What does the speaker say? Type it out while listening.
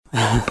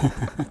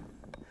I'd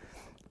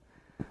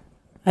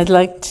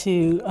like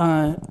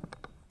to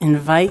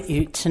invite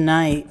you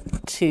tonight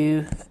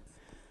to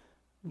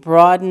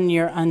broaden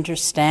your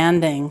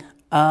understanding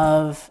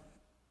of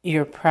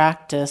your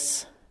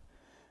practice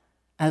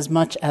as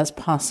much as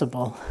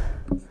possible.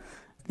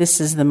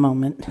 This is the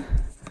moment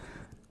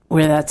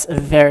where that's a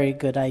very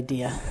good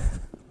idea.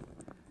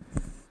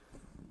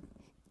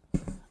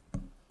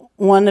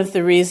 One of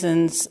the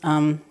reasons,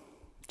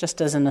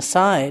 just as an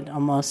aside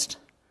almost,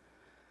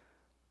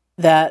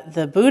 that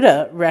the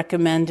Buddha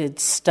recommended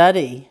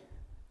study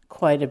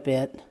quite a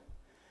bit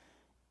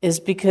is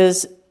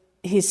because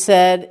he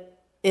said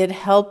it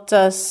helped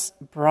us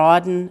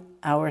broaden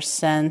our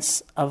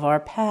sense of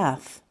our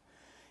path.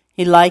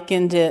 He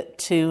likened it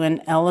to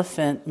an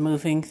elephant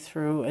moving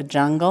through a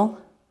jungle,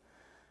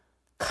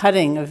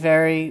 cutting a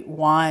very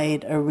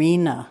wide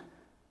arena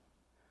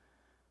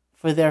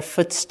for their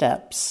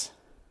footsteps.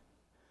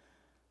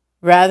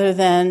 Rather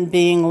than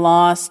being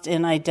lost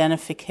in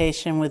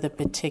identification with a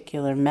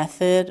particular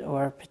method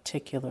or a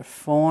particular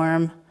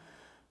form,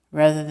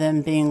 rather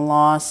than being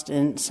lost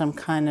in some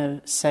kind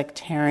of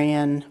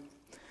sectarian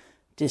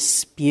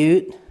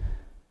dispute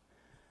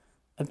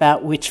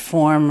about which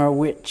form or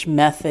which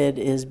method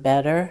is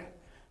better,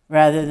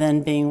 rather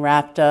than being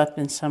wrapped up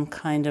in some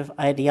kind of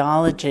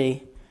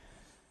ideology,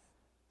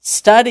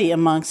 study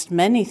amongst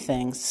many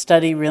things,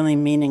 study really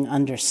meaning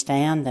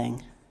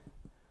understanding,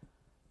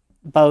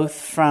 both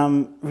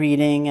from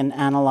reading and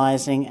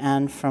analyzing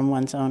and from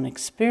one's own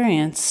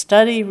experience.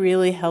 Study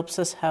really helps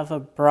us have a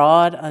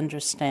broad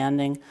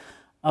understanding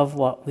of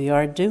what we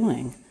are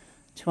doing,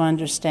 to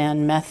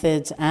understand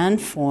methods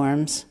and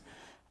forms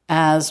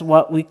as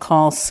what we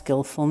call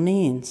skillful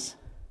means,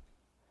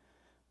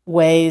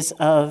 ways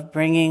of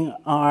bringing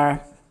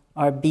our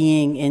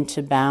being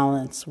into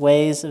balance,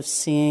 ways of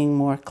seeing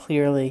more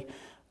clearly,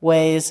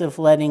 ways of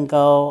letting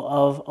go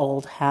of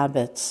old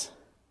habits.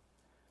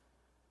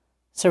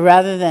 So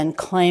rather than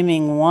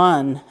claiming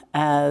one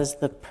as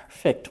the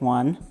perfect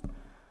one,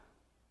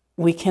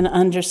 we can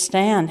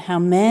understand how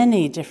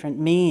many different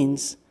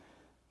means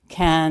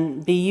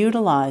can be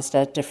utilized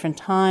at different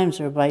times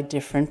or by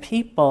different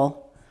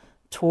people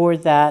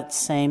toward that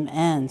same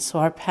end. So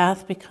our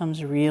path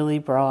becomes really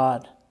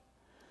broad.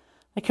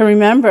 I can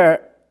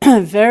remember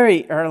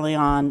very early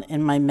on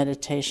in my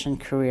meditation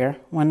career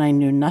when I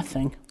knew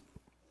nothing,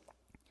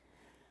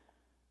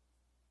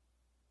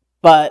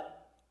 but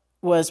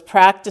was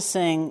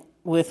practicing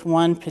with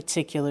one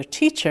particular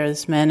teacher,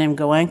 this man named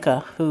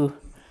Goenka, who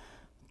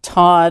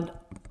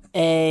taught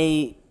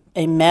a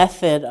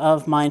method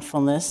of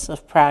mindfulness,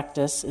 of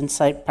practice,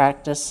 insight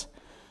practice,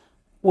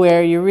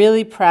 where you're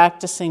really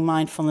practicing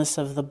mindfulness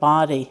of the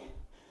body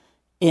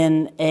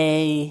in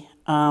a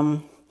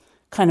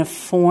kind of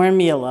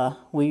formula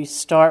where you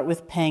start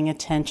with paying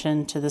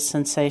attention to the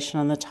sensation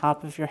on the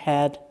top of your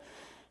head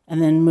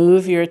and then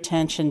move your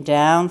attention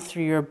down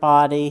through your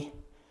body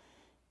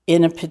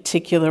in a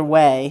particular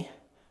way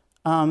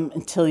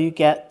until you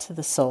get to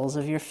the soles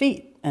of your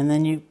feet. And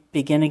then you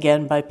begin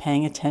again by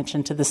paying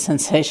attention to the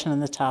sensation on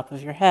the top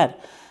of your head.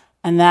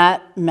 And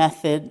that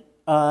method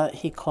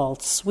he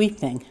called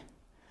sweeping.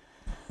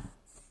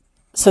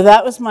 So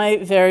that was my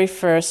very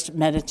first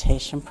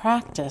meditation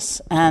practice.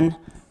 And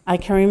I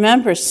can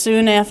remember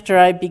soon after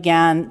I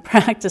began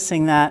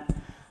practicing that,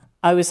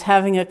 I was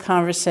having a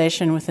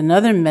conversation with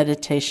another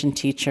meditation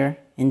teacher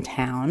in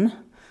town,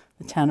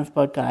 the town of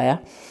Bodh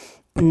Gaya,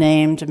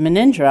 named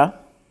Manindra,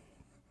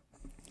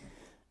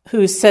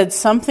 who said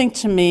something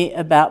to me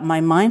about my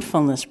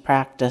mindfulness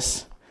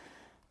practice.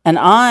 And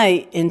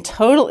I, in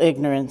total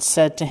ignorance,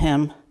 said to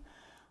him,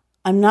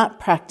 "I'm not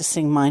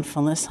practicing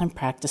mindfulness, I'm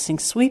practicing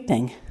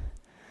sweeping."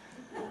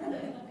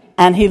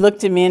 And he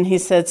looked at me and he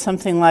said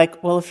something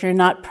like, "Well, if you're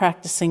not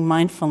practicing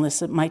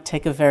mindfulness, it might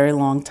take a very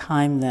long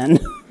time then."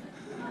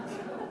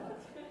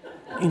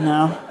 You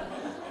know?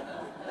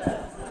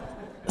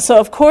 So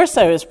of course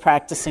I was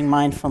practicing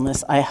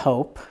mindfulness, I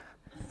hope.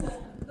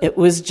 It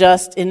was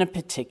just in a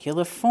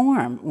particular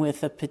form,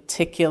 with a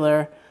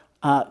particular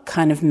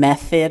kind of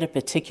method, a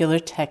particular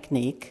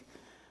technique.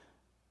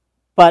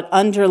 But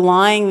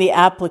underlying the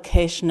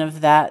application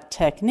of that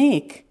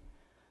technique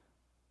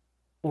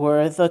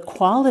were the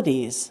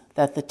qualities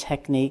that the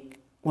technique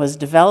was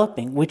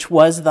developing, which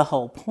was the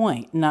whole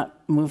point, not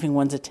moving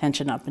one's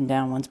attention up and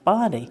down one's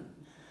body,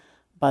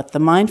 but the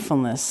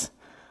mindfulness.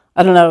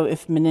 I don't know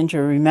if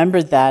Manindra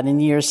remembered that in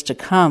years to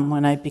come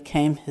when I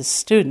became his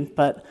student,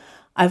 but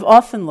I've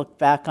often looked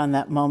back on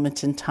that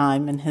moment in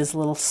time and his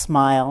little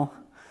smile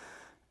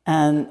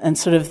and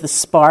sort of the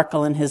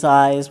sparkle in his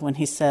eyes when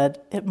he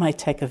said, "It might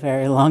take a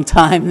very long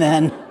time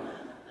then."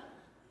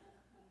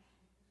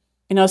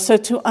 You know, so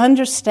to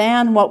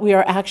understand what we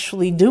are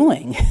actually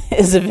doing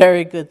is a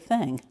very good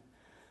thing.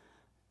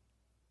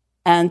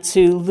 And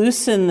to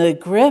loosen the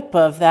grip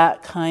of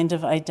that kind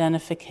of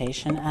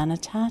identification and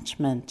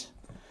attachment.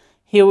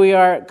 Here we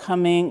are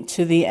coming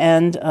to the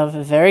end of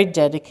a very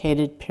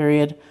dedicated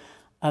period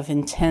of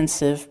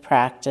intensive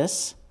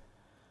practice,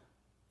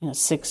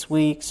 6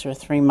 weeks or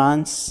 3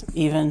 months,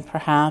 even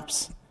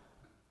perhaps,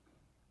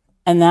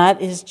 And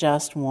that is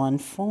just one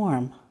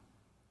form,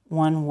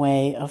 one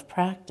way of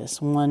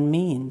practice, one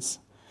means.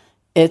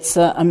 It's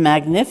a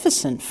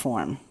magnificent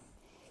form.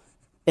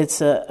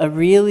 It's a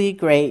really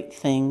great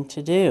thing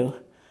to do.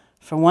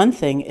 For one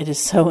thing, it is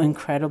so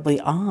incredibly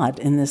odd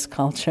in this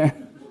culture.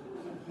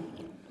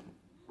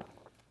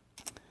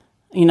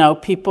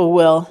 People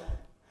will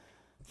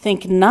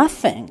think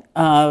nothing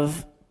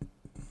of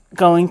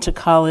going to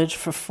college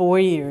for 4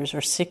 years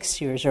or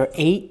 6 years or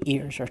 8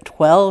 years or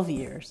 12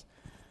 years,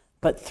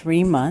 but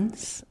 3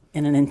 months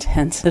in an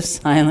intensive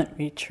silent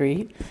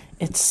retreat,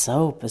 it's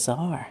so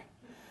bizarre.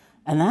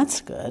 And that's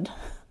good.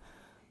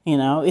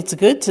 It's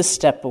good to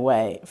step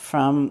away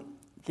from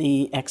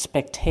the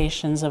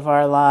expectations of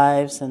our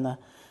lives and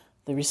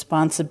the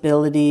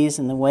responsibilities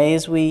and the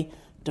ways we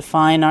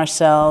define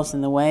ourselves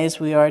and the ways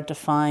we are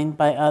defined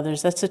by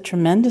others. That's a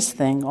tremendous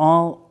thing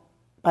all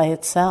by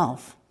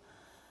itself.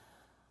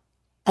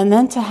 And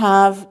then to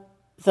have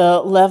the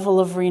level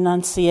of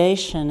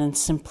renunciation and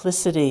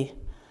simplicity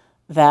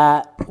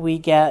that we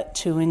get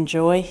to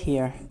enjoy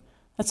here,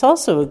 that's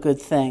also a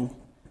good thing.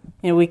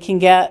 We can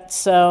get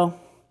so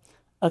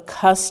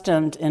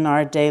accustomed in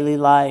our daily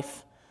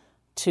life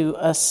to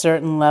a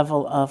certain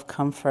level of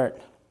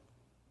comfort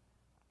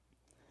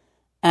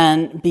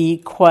and be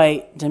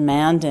quite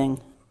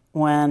demanding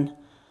when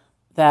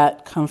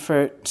that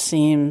comfort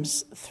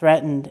seems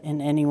threatened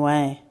in any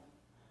way.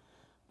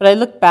 But I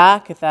look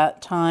back at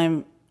that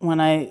time when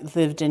I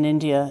lived in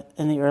India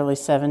in the early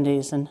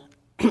 70s, and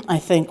I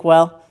think,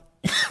 well,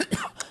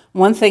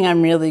 one thing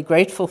I'm really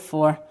grateful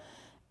for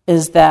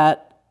is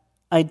that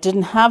I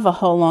didn't have a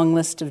whole long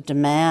list of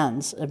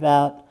demands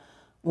about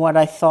what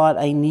I thought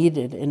I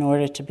needed in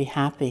order to be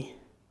happy.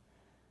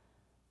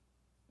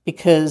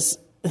 Because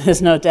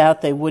there's no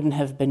doubt they wouldn't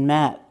have been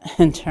met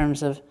in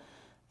terms of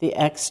the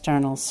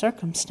external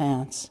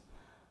circumstance.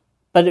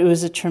 But it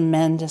was a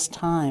tremendous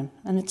time,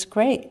 and it's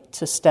great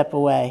to step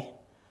away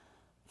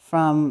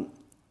from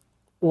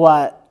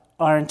what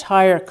our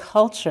entire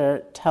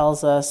culture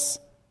tells us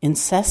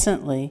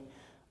incessantly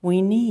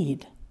we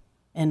need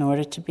in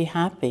order to be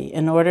happy,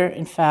 in order,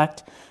 in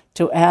fact,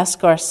 to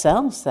ask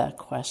ourselves that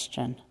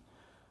question.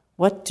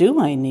 What do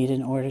I need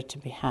in order to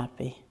be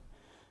happy?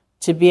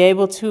 To be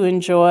able to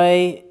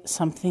enjoy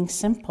something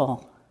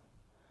simple.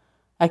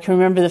 I can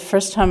remember the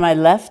first time I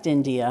left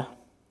India,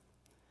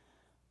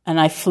 and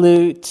I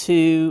flew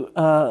to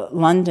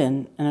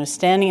London, and I was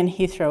standing in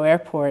Heathrow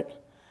Airport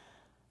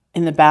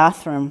in the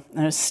bathroom,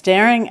 and I was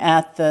staring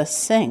at the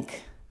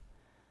sink,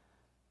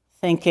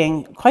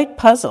 quite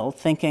puzzled,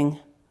 thinking,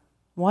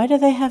 why do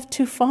they have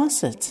 2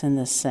 faucets in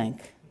this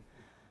sink?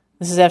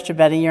 This is after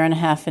about 1.5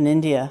 years in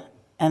India.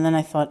 And then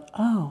I thought,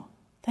 oh,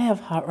 they have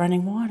hot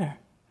running water.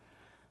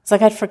 It's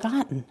like I'd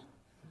forgotten.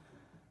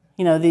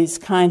 These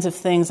kinds of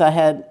things I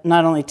had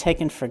not only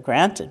taken for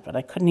granted, but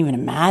I couldn't even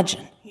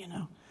imagine. It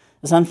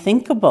was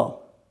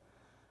unthinkable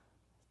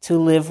to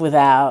live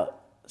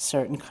without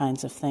certain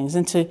kinds of things.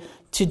 And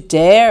to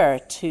dare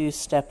to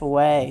step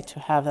away, to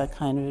have that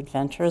kind of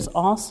adventure is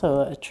also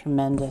a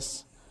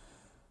tremendous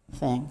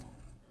thing.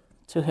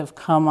 To have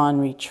come on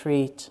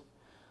retreat,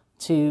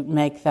 to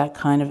make that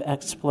kind of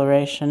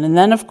exploration. And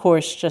then, of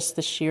course, just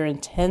the sheer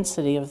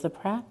intensity of the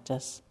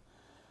practice.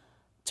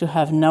 To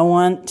have no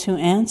one to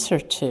answer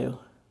to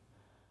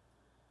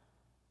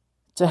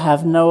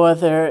have no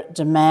other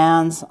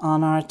demands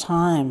on our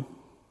time.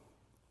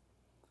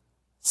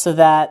 So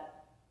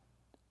that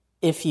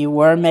if you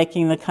were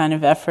making the kind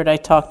of effort I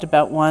talked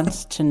about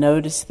once, to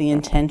notice the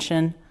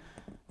intention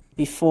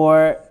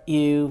before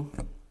you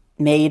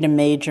made a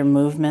major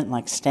movement,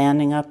 like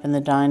standing up in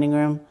the dining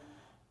room,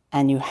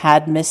 and you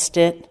had missed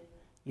it,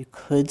 you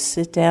could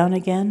sit down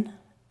again,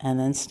 and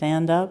then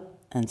stand up,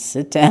 and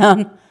sit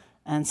down,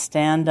 and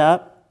stand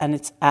up, and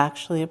it's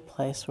actually a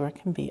place where it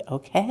can be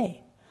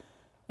okay.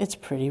 It's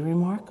pretty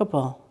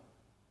remarkable.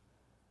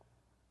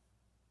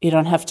 You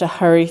don't have to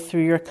hurry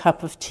through your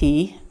cup of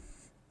tea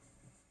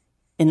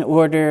in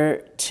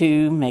order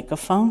to make a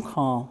phone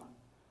call,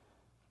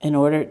 in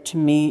order to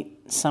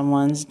meet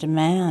someone's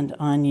demand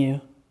on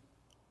you.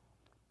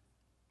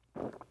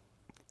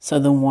 So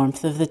the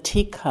warmth of the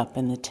teacup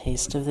and the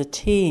taste of the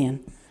tea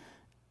and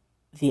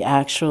the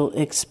actual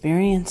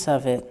experience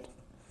of it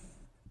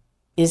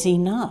is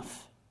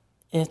enough.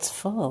 It's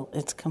full,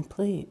 it's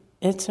complete.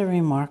 It's a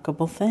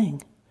remarkable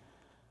thing.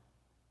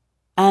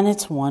 And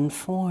it's one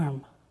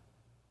form.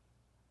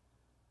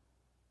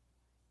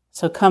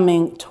 So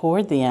coming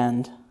toward the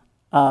end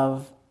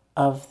of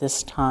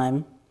this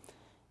time,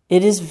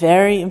 it is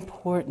very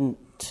important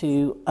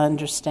to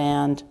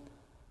understand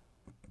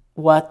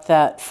what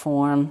that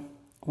form,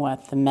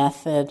 what the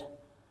method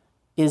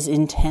is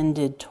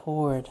intended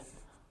toward.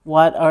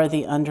 What are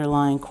the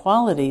underlying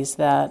qualities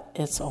that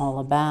it's all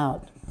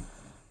about?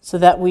 So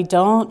that we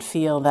don't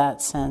feel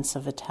that sense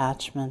of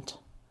attachment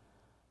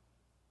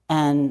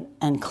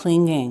and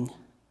clinging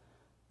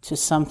to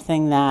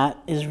something that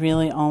is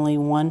really only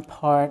one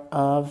part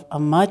of a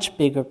much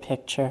bigger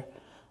picture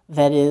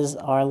that is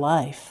our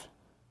life.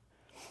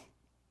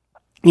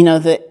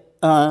 The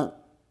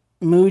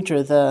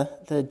mudra,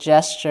 the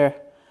gesture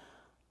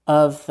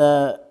of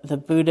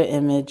the Buddha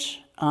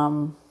image,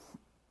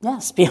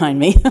 yes, behind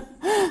me,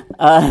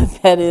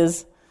 that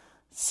is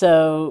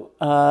so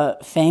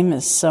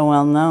famous, so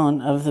well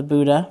known, of the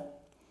Buddha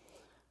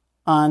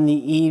on the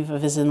eve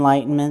of his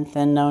enlightenment,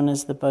 then known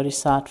as the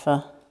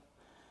Bodhisattva,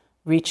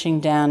 reaching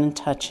down and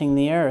touching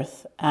the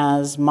earth,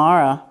 as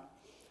Mara,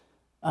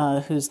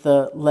 who's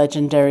the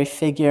legendary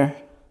figure,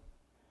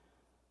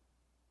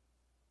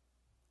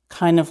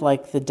 kind of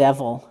like the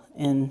devil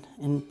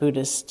in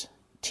Buddhist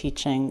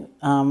teaching.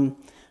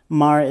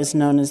 Mara is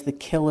known as the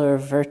killer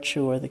of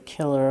virtue or the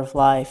killer of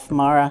life.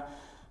 Mara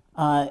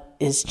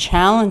is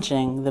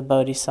challenging the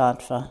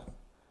Bodhisattva,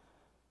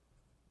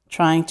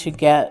 trying to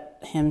get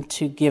him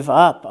to give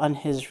up on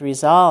his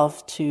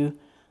resolve to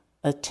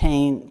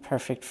attain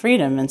perfect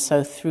freedom. And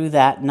so through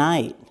that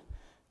night,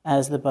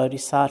 as the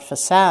Bodhisattva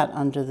sat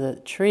under the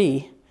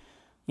tree,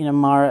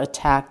 Mara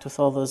attacked with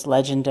all those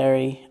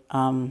legendary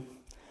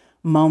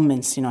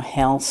moments,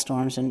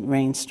 hailstorms and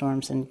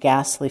rainstorms and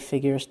ghastly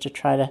figures to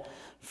try to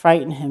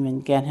frighten him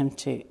and get him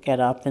to get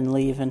up and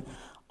leave, and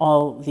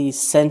all these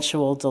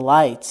sensual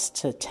delights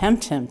to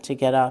tempt him to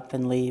get up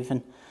and leave.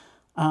 And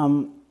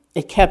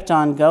it kept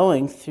on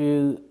going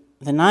through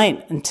the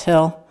night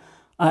until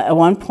at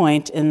one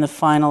point in the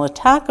final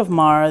attack of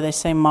Mara, they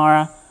say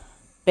Mara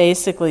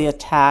basically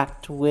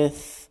attacked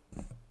with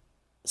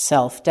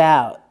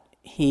self-doubt.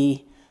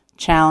 He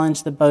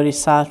challenged the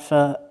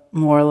Bodhisattva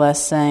more or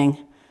less saying,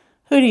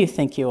 "Who do you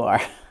think you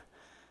are?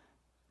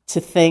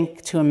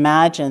 To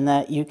imagine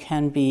that you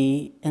can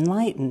be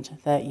enlightened,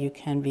 that you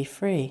can be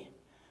free.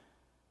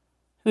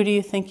 Who do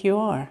you think you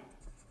are?"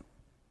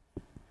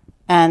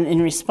 And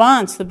in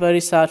response, the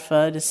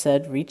Bodhisattva, it is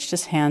said, reached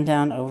his hand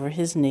down over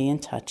his knee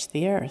and touched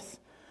the earth,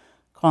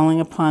 calling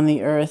upon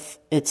the earth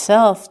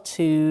itself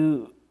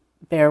to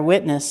bear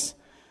witness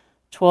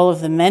to all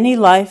of the many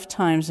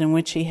lifetimes in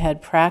which he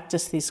had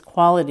practiced these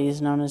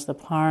qualities known as the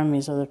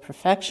paramis or the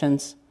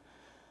perfections,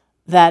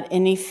 that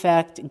in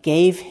effect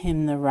gave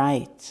him the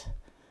right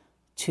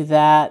to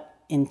that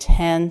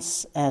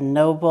intense and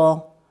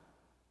noble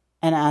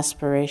an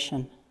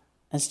aspiration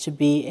as to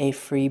be a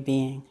free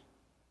being.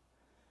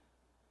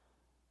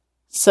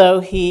 So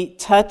he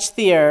touched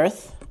the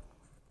earth,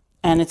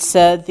 and it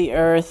said the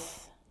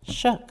earth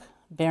shook,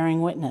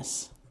 bearing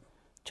witness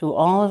to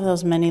all of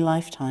those many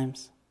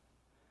lifetimes.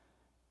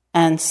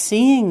 And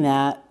seeing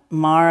that,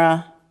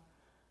 Mara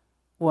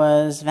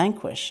was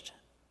vanquished.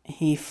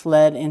 He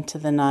fled into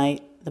the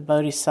night. The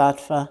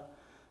Bodhisattva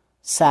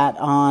sat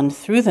on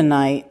through the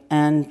night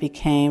and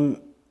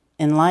became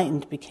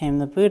enlightened, became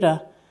the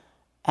Buddha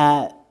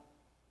at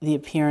the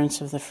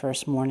appearance of the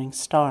first morning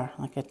star,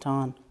 like at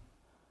dawn.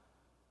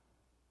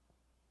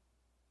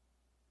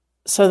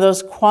 So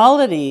those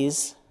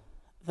qualities,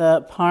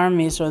 the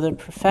paramis or the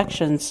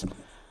perfections,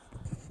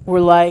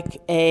 were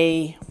like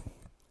a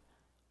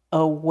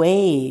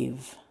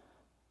wave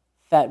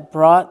that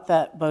brought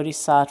that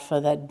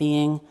Bodhisattva, that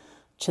being,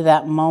 to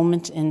that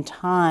moment in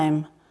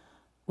time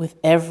with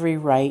every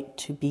right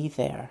to be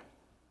there.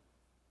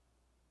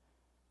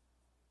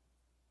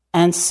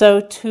 And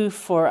so too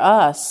for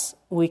us,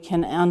 we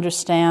can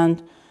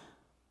understand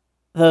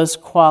those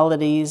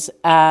qualities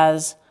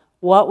as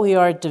what we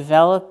are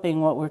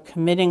developing, what we're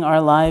committing our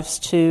lives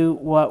to,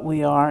 what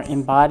we are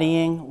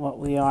embodying, what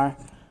we are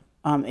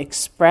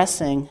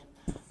expressing,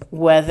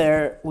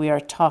 whether we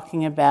are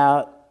talking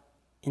about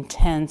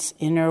intense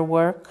inner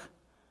work,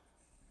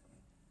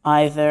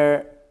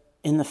 either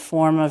in the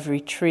form of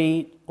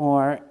retreat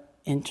or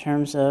in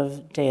terms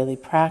of daily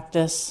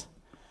practice,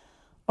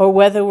 or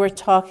whether we're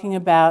talking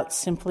about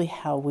simply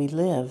how we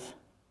live.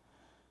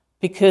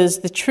 Because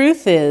the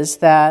truth is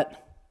that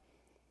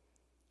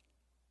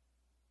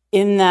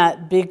in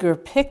that bigger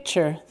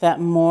picture, that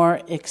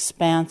more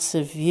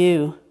expansive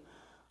view,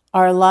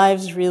 our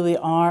lives really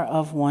are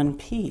of one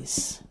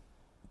piece.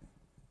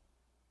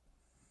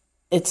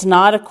 It's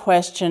not a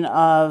question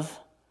of,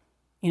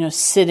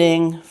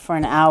 sitting for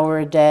an hour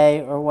a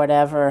day or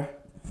whatever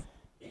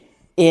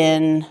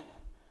in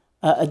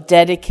a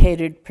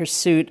dedicated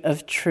pursuit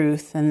of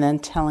truth and then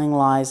telling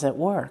lies at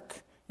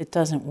work. It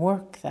doesn't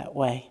work that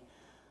way.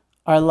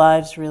 Our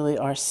lives really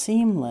are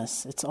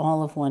seamless. It's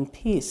all of one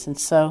piece. And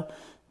so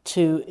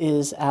too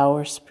is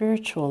our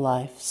spiritual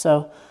life.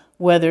 So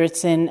whether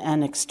it's in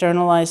an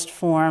externalized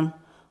form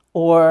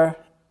or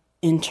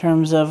in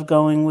terms of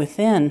going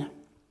within,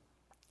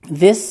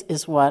 this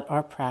is what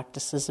our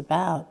practice is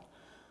about.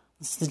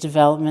 It's the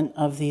development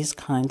of these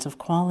kinds of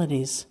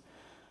qualities.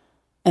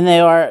 And they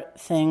are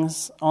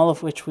things, all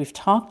of which we've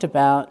talked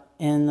about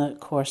in the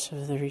course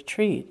of the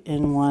retreat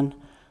in one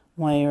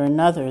way or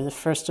another. The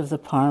first of the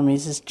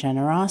paramis is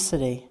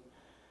generosity.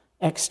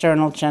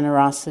 External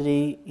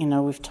generosity,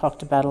 we've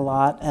talked about a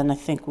lot, and I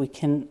think we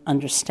can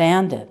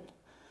understand it.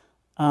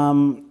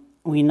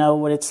 We know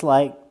what it's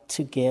like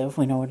to give.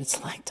 We know what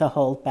it's like to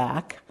hold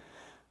back.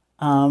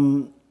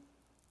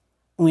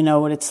 We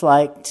know what it's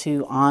like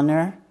to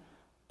honor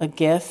a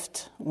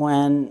gift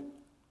when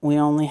we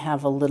only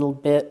have a little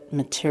bit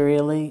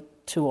materially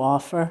to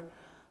offer,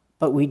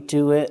 but we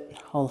do it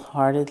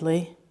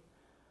wholeheartedly.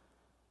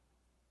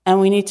 And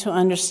we need to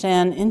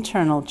understand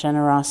internal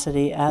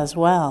generosity as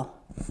well.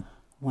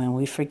 When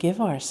we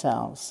forgive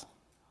ourselves,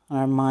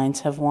 our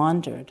minds have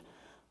wandered,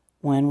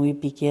 when we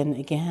begin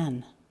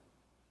again.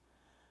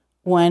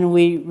 When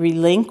we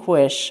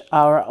relinquish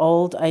our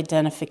old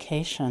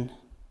identification.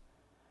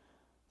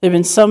 There have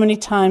been so many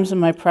times in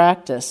my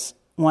practice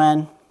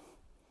when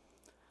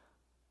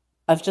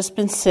I've just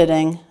been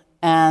sitting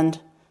and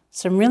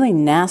some really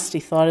nasty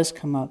thought has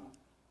come up.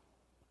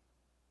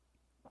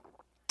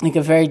 Like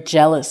a very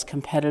jealous,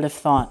 competitive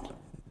thought.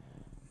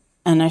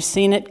 And I've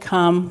seen it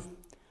come,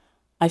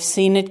 I've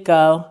seen it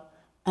go,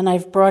 and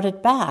I've brought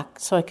it back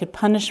so I could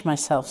punish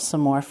myself some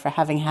more for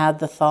having had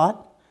the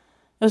thought.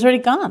 It was already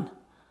gone.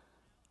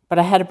 But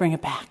I had to bring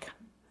it back.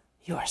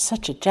 You are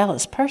such a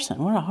jealous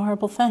person. What a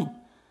horrible thing.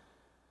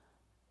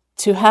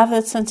 To have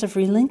that sense of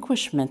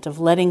relinquishment, of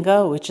letting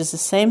go, which is the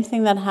same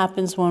thing that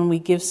happens when we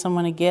give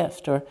someone a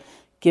gift or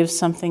give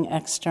something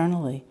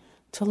externally,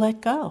 to let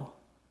go.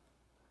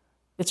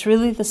 It's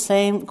really the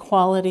same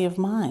quality of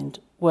mind,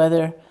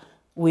 whether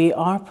we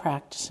are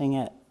practicing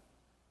it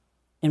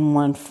in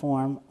one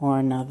form or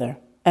another.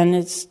 And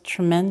it's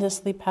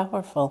tremendously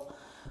powerful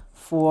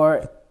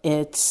for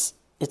its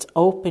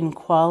open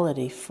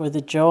quality, for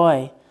the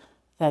joy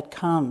that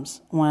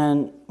comes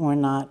when we're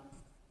not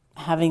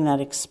having that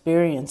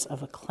experience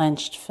of a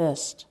clenched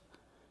fist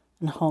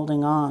and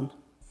holding on.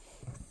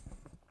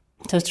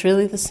 So it's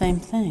really the same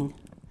thing.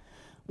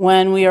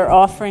 When we are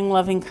offering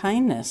loving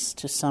kindness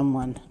to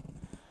someone,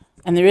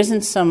 and there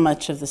isn't so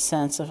much of the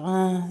sense of,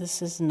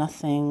 this is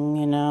nothing,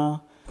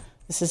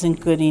 this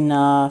isn't good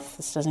enough,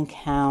 this doesn't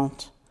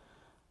count.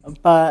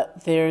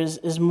 But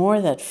is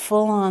more that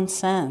full-on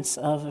sense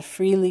of a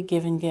freely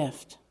given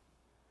gift.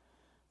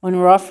 When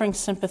we're offering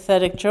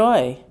sympathetic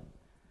joy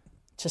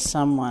to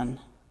someone,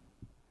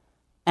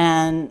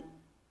 and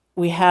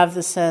we have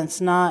the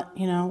sense not,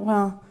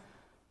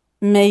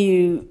 may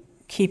you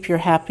keep your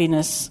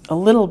happiness a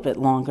little bit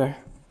longer,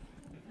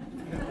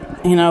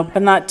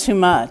 but not too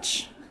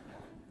much.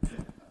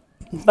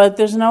 But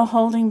there's no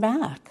holding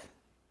back.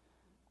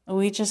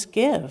 We just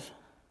give.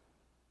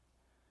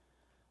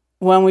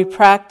 When we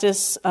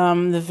practice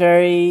the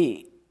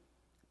very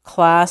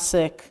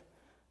classic,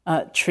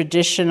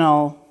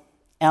 traditional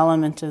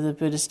element of the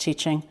Buddhist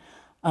teaching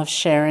of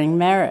sharing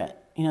merit,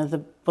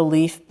 the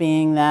belief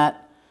being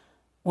that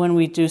when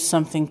we do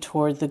something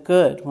toward the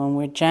good, when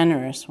we're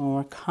generous, when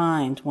we're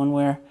kind, when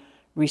we're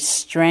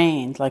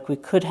restrained, like we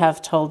could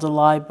have told a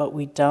lie but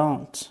we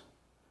don't,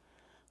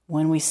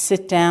 when we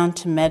sit down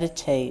to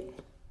meditate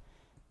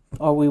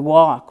or we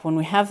walk, when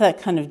we have that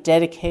kind of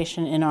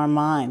dedication in our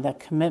mind, that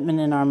commitment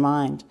in our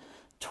mind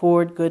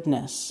toward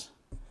goodness,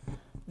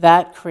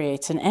 that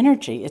creates an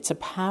energy, it's a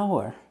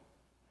power.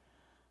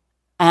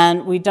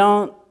 And we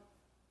don't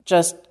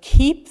just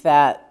keep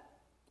that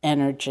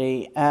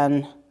energy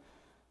and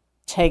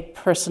take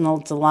personal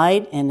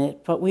delight in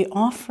it, but we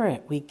offer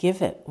it, we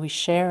give it, we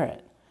share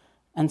it.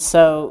 And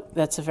so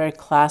that's a very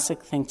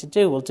classic thing to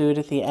do. We'll do it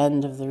at the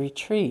end of the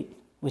retreat,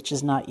 which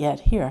is not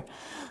yet here,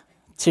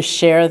 to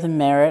share the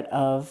merit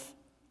of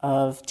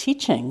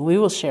teaching. We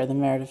will share the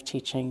merit of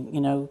teaching.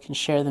 We can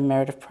share the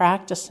merit of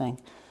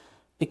practicing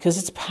because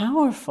it's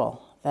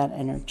powerful, that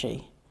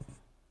energy.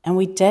 And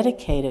we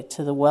dedicate it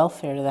to the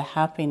welfare, to the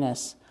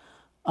happiness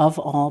of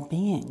all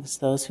beings,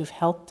 those who've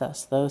helped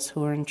us, those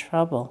who are in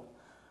trouble,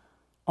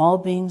 all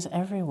beings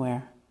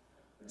everywhere.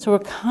 So we're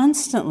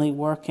constantly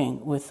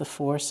working with the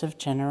force of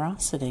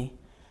generosity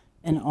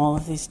in all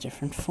of these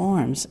different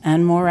forms,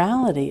 and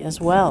morality as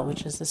well,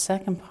 which is the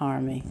second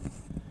parami,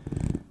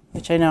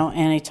 which I know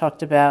Annie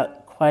talked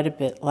about quite a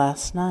bit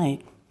last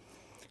night.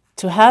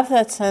 To have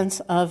that sense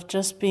of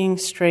just being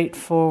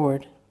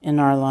straightforward in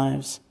our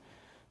lives,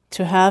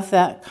 to have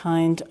that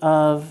kind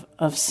of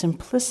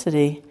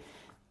simplicity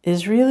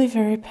is really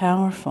very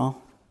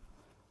powerful.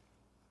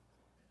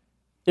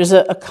 There's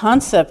a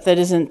concept that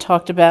isn't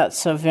talked about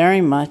so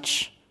very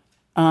much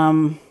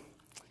in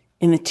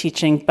the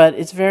teaching, but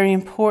it's very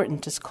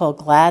important. It's called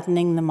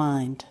gladdening the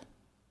mind.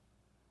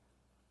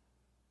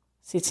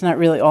 See, it's not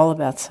really all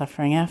about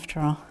suffering after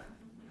all.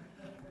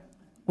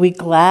 We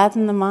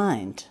gladden the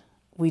mind.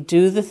 We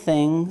do the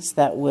things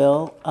that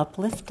will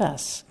uplift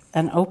us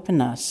and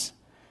open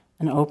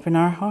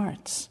our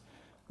hearts.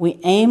 We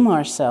aim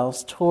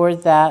ourselves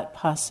toward that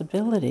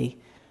possibility.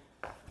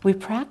 We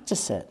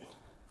practice it.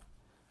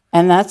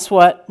 And that's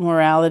what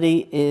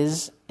morality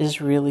is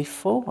really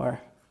for.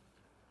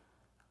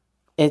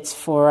 It's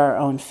for our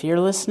own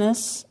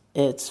fearlessness.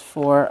 It's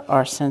for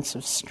our sense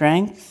of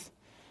strength.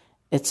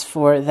 It's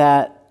for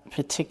that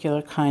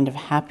particular kind of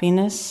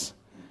happiness.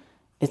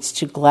 It's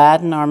to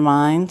gladden our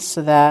minds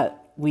so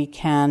that we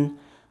can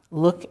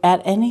look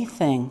at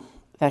anything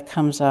that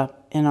comes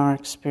up in our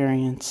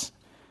experience.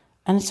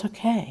 And it's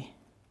okay.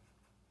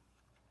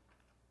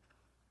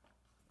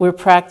 We're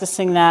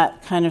practicing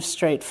that kind of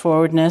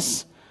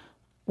straightforwardness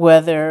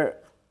whether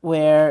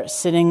we're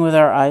sitting with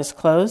our eyes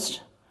closed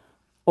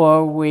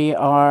or we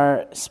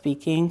are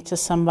speaking to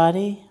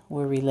somebody,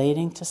 we're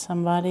relating to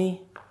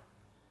somebody.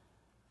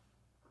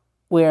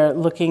 we're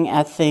looking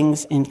at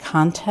things in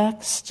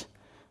context.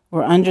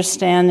 We're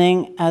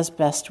understanding as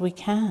best we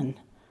can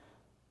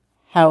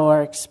how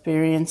our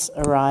experience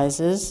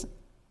arises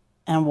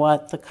and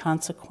what the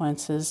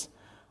consequences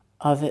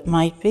of it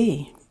might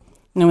be.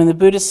 And when the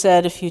Buddha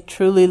said, if you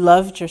truly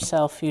loved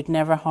yourself, you'd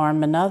never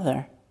harm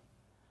another,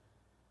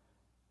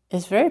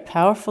 it's a very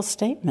powerful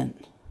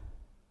statement.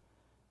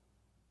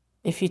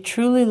 If you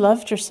truly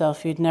loved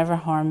yourself, you'd never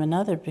harm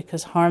another,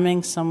 because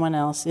harming someone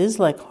else is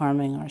like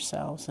harming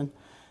ourselves, and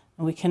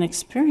we can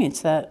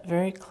experience that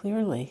very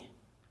clearly.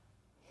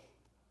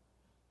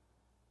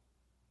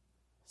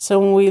 So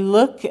when we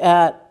look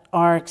at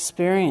our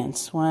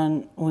experience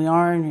when we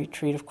are in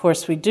retreat, of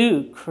course we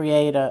do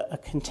create a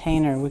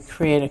container, we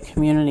create a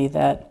community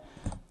that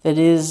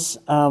is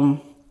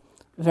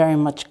very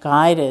much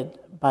guided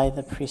by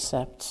the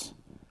precepts.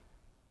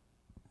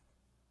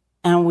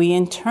 And we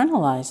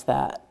internalize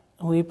that,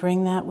 we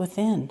bring that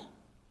within.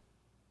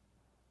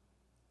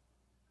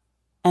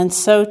 And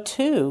so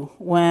too,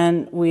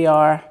 when we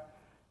are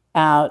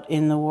out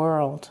in the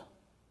world,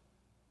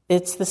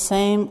 it's the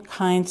same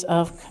kinds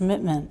of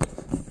commitment.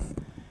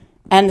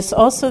 And it's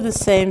also the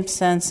same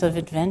sense of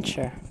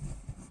adventure.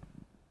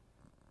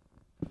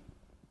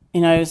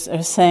 I was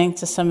saying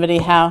to somebody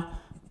how,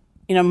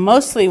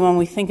 mostly when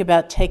we think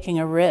about taking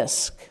a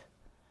risk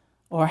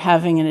or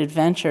having an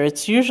adventure,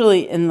 it's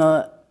usually in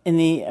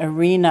the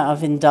arena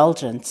of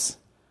indulgence.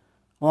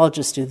 Well, I'll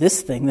just do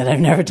this thing that I've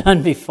never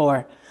done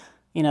before.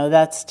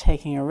 That's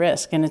taking a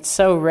risk. And it's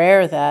so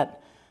rare that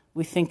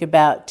we think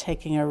about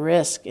taking a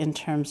risk in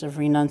terms of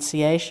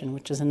renunciation,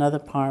 which is another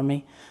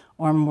parami,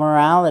 or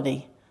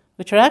morality,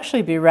 which would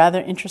actually be a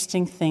rather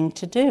interesting thing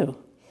to do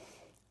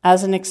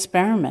as an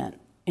experiment.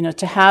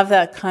 To have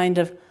that kind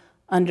of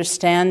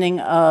understanding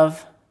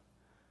of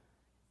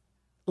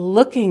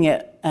looking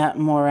at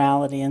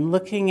morality and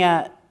looking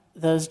at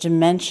those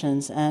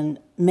dimensions and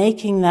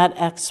making that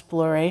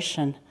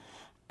exploration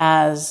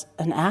as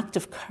an act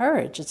of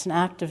courage. It's an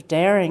act of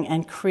daring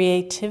and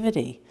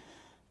creativity.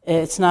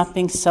 It's not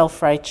being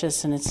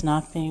self-righteous and it's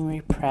not being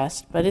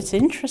repressed, but it's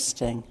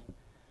interesting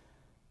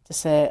to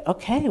say,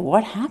 okay,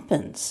 what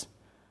happens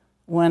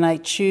when I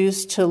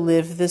choose to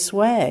live this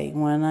way,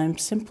 when I'm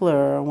simpler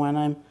or when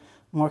I'm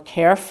more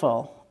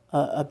careful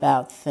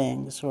about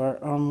things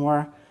or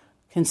more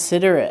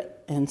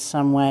considerate in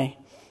some way?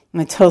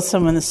 And I told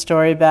someone the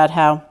story about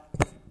how,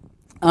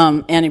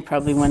 Annie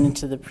probably went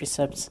into the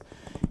precepts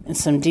in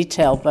some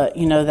detail, but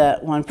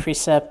that one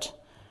precept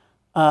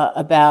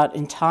about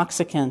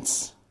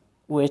intoxicants,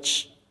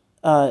 which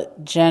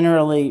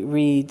generally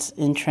reads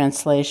in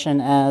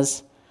translation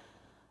as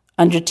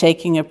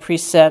undertaking a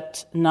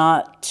precept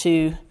not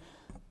to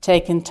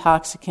take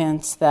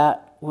intoxicants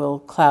that will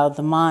cloud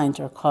the mind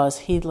or cause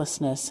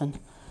heedlessness. And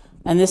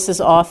this is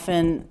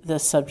often the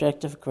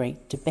subject of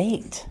great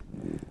debate.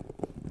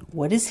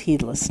 What is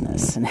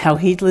heedlessness, and how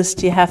heedless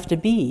do you have to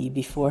be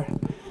before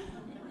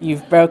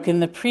you've broken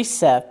the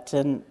precept?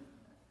 And,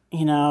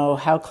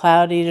 how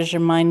cloudy does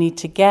your mind need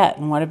to get?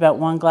 And what about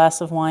one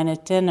glass of wine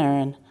at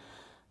dinner?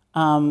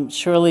 And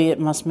surely it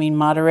must mean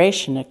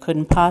moderation. It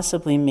couldn't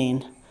possibly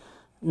mean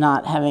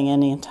not having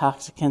any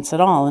intoxicants at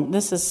all. And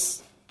this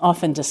is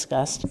often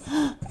discussed.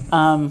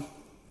 And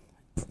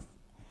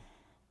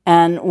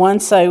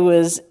once I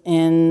was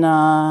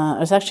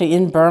actually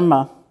in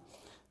Burma,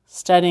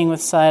 studying with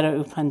Sayadaw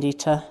U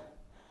Pandita,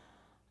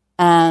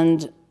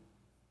 and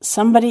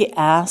somebody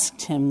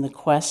asked him the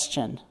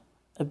question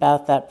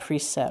about that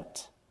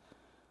precept,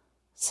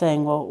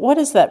 saying, well, what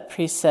does that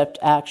precept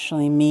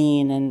actually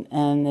mean?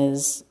 And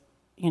is,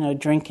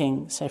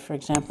 drinking, say, for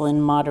example,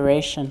 in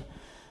moderation,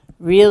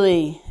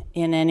 really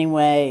in any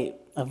way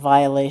a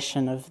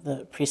violation of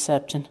the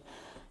precept? And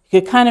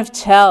you could kind of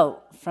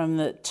tell from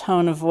the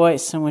tone of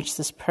voice in which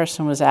this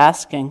person was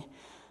asking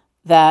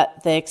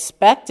that they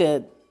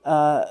expected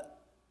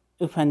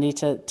U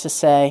Pandita to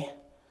say,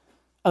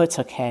 oh, it's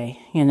okay,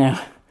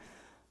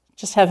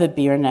 just have a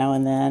beer now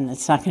and then,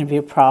 it's not going to be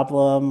a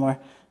problem, or,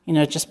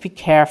 just be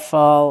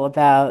careful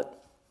about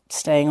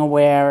staying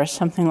aware or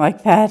something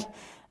like that.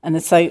 And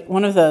it's like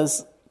one of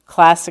those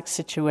classic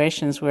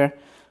situations where,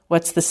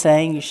 what's the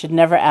saying? You should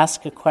never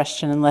ask a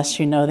question unless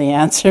you know the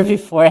answer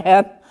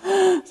beforehand.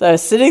 So I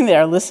was sitting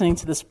there listening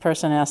to this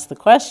person ask the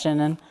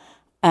question,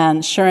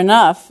 and sure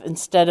enough,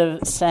 instead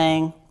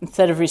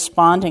of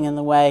responding in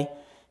the way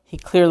he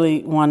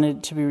clearly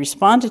wanted to be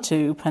responded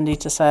to,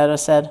 Pandita Sayadaw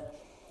said,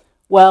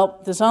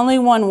 well, there's only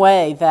one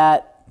way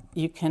that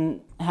you can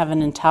have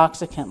an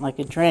intoxicant like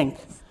a drink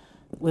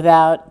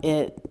without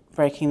it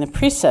breaking the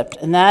precept,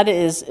 and that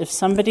is if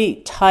somebody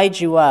tied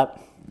you up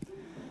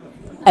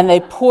and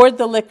they poured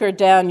the liquor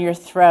down your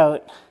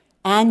throat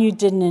and you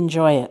didn't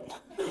enjoy it.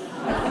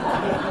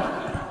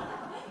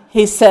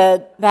 He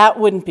said, that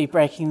wouldn't be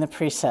breaking the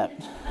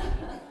precept.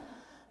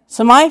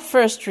 So my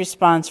first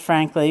response,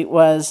 frankly,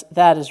 was,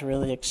 that is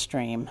really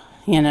extreme.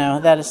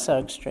 That is so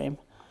extreme.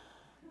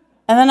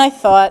 And then I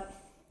thought,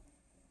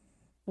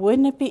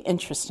 wouldn't it be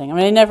interesting? I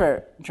mean, I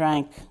never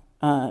drank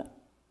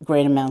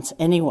great amounts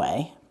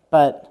anyway,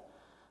 but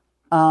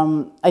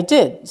I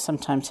did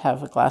sometimes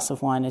have a glass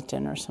of wine at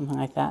dinner or something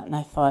like that, and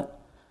I thought,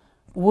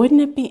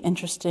 wouldn't it be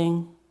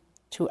interesting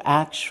to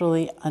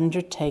actually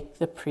undertake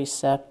the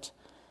precept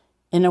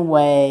in a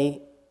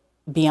way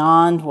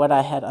beyond what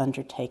I had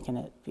undertaken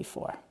it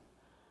before,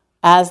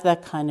 as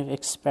that kind of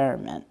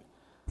experiment?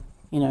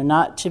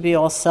 Not to be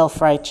all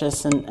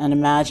self-righteous and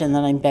imagine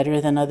that I'm better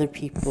than other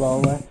people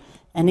or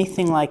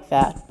anything like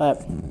that,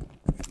 but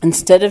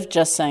instead of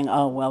just saying,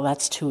 oh, well,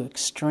 that's too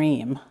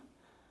extreme,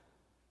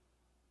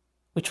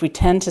 which we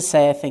tend to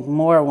say, I think,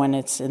 more when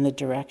it's in the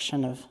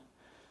direction of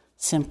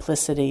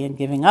simplicity and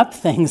giving up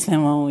things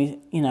than when we,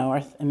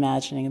 are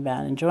imagining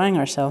about enjoying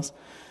ourselves.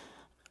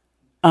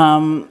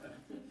 I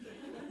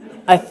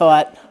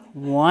thought,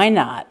 why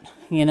not,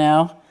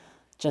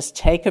 just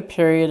take a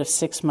period of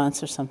 6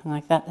 months or something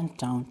like that and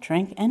don't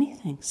drink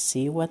anything.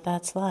 See what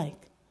that's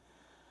like.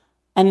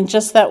 And in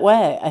just that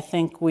way, I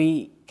think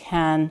we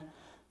can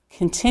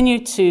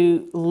continue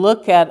to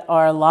look at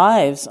our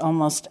lives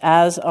almost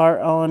as our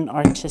own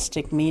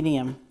artistic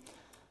medium,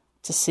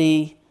 to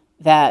see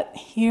that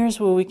here's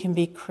where we can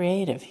be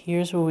creative,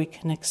 here's where we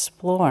can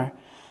explore,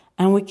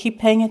 and we keep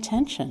paying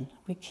attention,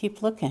 we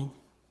keep looking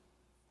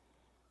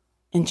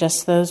in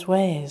just those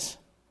ways.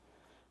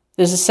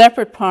 There's a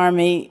separate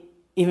parami,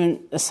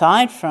 even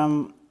aside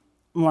from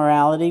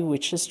morality,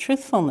 which is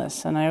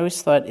truthfulness, and I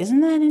always thought,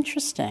 isn't that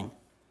interesting?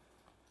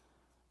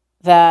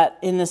 That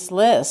in this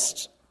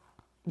list,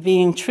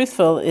 being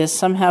truthful is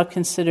somehow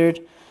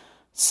considered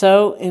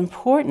so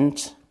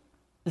important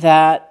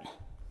that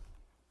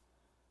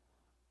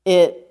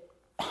it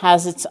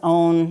has its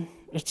own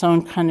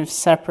kind of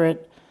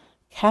separate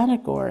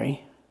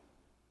category.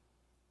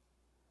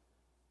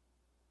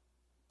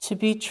 To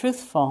be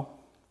truthful.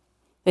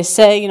 They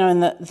say, in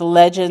the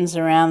legends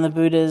around the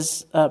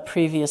Buddha's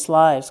previous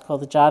lives,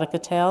 called the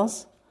Jataka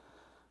tales,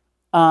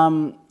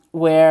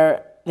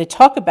 where they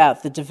talk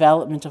about the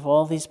development of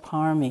all these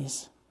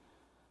paramis,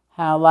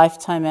 how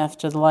lifetime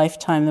after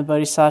lifetime the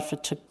Bodhisattva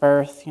took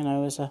birth, it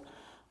was a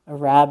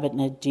rabbit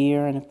and a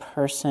deer and a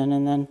person,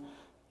 and then,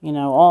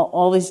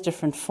 all these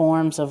different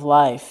forms of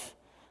life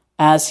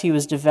as he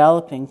was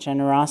developing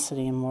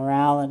generosity and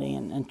morality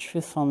and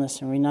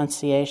truthfulness and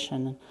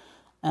renunciation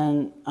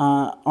and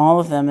all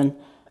of them,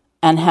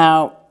 and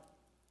how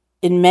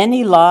in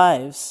many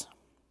lives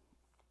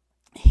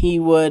he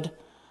would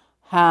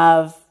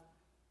have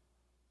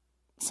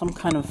some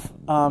kind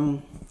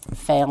of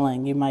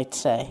failing, you might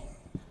say.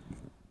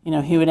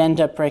 He would end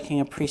up breaking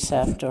a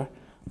precept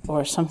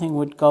or something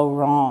would go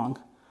wrong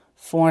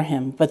for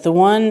him. But the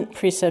one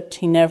precept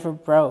he never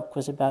broke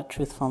was about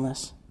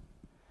truthfulness.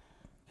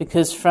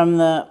 Because from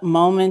the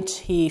moment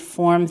he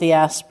formed the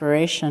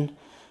aspiration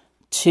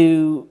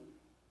to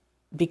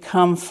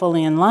become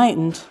fully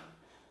enlightened,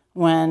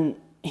 when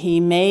he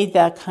made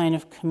that kind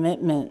of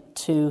commitment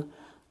to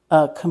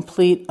a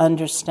complete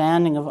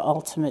understanding of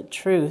ultimate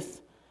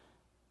truth,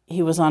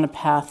 he was on a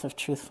path of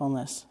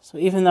truthfulness. So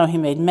even though he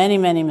made many,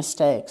 many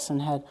mistakes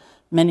and had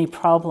many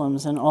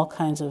problems and all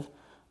kinds of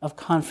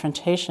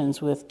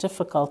confrontations with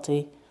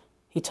difficulty,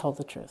 he told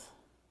the truth.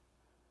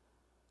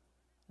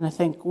 And I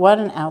think what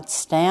an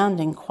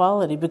outstanding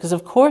quality, because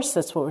of course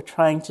that's what we're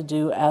trying to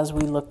do as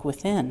we look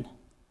within.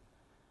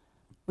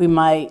 We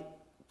might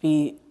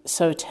be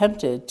so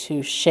tempted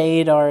to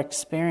shade our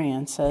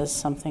experience as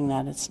something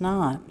that it's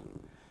not,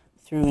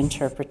 through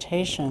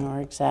interpretation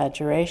or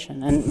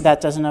exaggeration. And that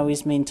doesn't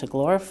always mean to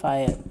glorify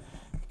it.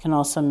 It can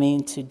also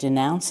mean to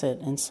denounce it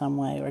in some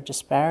way or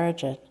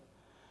disparage it.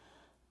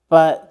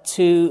 But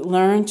to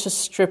learn to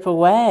strip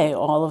away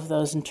all of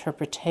those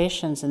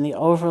interpretations and the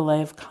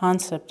overlay of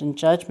concept and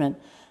judgment,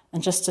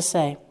 and just to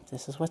say,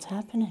 this is what's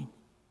happening.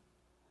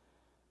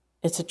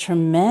 It's a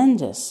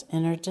tremendous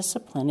inner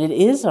discipline. It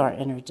is our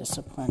inner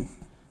discipline.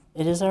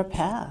 It is our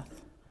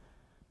path.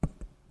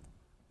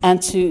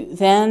 And to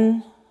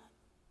then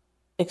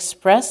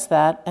express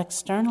that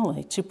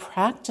externally, to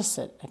practice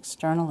it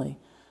externally,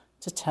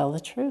 to tell the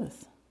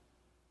truth.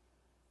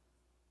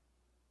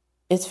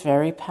 It's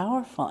very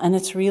powerful, and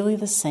it's really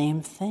the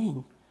same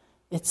thing.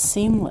 It's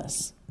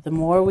seamless. The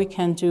more we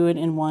can do it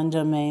in one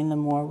domain, the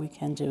more we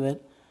can do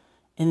it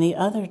in the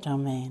other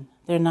domain.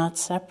 They're not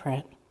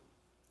separate.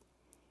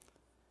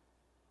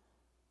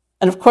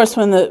 And of course,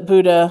 when the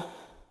Buddha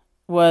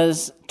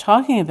was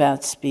talking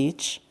about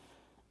speech,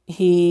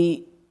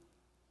 he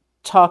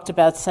talked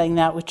about saying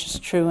that which is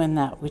true and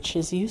that which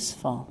is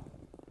useful,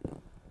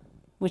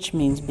 which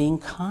means being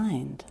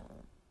kind.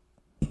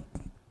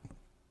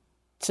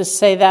 To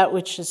say that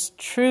which is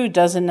true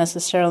doesn't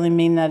necessarily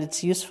mean that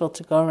it's useful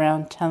to go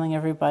around telling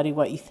everybody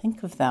what you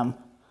think of them.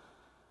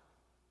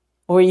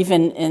 Or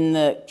even in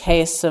the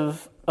case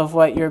of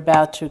what you're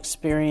about to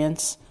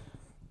experience,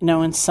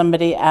 when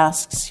somebody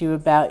asks you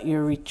about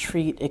your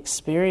retreat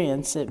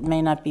experience, it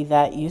may not be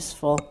that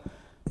useful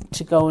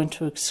to go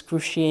into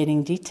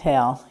excruciating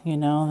detail,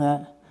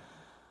 that,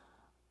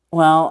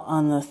 well,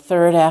 on the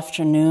third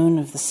afternoon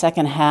of the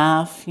second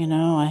half,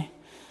 I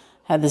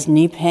had this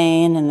knee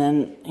pain, and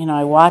then,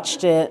 I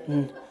watched it,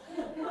 and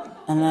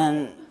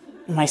then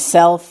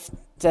myself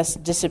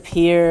just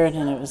disappeared,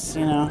 and it was,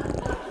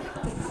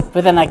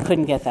 but then I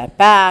couldn't get that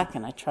back,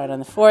 and I tried on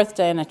the fourth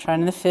day, and I tried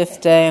on the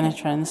fifth day, and I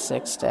tried on the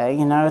sixth day.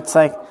 It's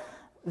like,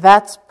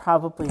 that's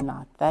probably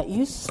not that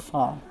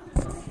useful.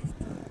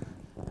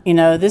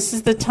 This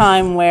is the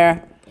time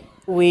where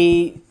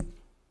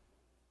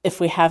if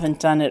we haven't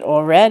done it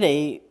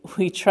already,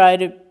 we try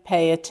to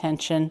pay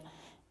attention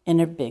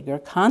in a bigger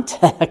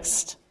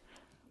context.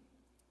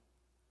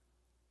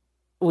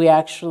 We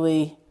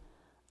actually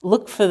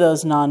look for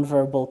those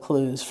nonverbal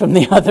clues from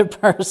the other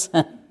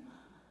person.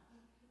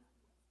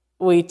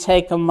 We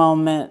take a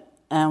moment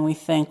and we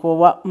think, well,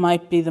 what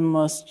might be the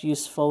most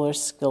useful or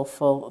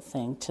skillful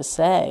thing to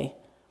say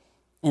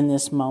in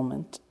this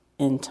moment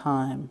in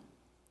time?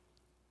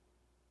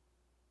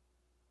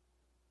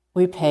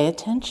 We pay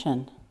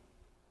attention.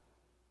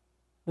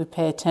 We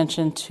pay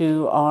attention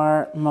to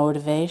our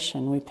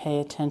motivation. We pay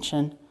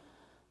attention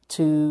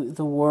to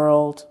the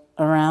world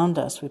around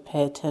us. We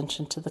pay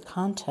attention to the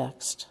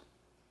context.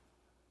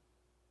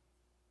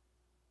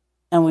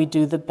 And we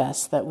do the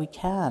best that we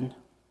can.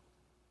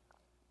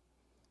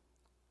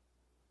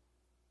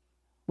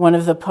 One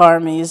of the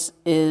paramis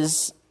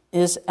is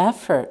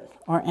effort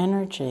or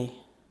energy.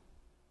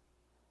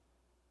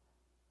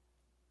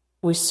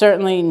 We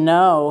certainly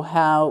know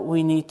how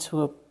we need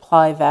to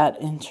apply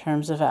that in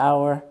terms of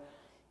our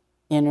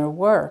inner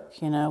work.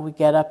 We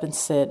get up and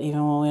sit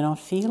even when we don't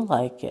feel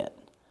like it.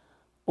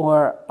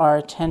 Or our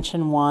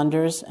attention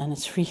wanders and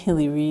it's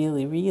really,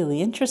 really,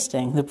 really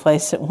interesting, the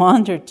place it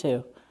wandered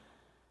to.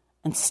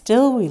 And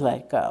still we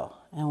let go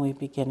and we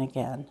begin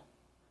again.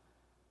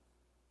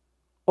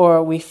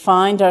 Or we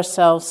find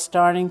ourselves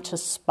starting to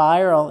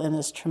spiral in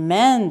this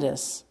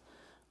tremendous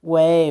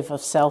wave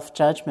of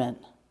self-judgment.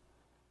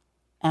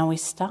 And we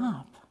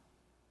stop.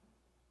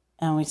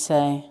 And we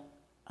say,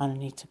 I don't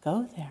need to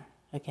go there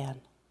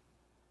again.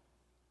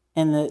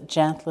 In the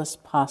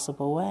gentlest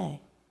possible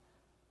way.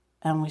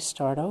 And we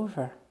start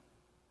over.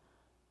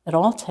 It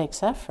all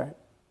takes effort.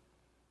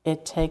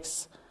 It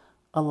takes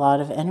a lot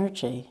of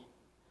energy.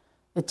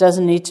 It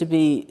doesn't need to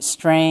be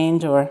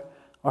strained or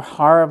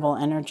horrible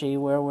energy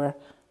where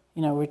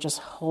we're just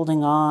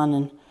holding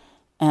on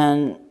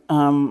and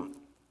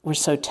we're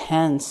so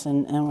tense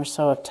and we're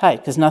so uptight,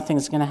 because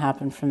nothing's going to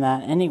happen from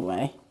that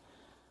anyway.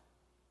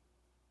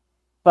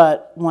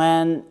 But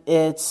when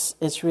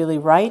it's really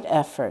right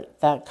effort,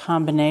 that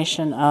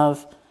combination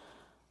of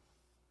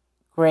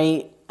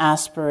great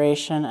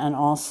aspiration and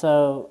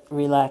also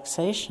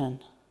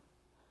relaxation,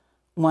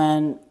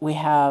 when we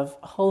have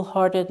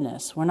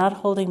wholeheartedness, we're not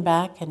holding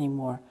back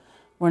anymore.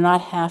 We're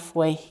not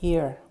halfway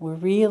here. We're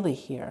really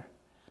here,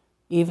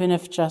 even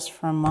if just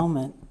for a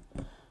moment.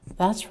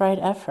 That's right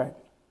effort.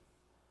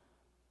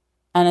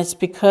 And it's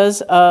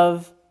because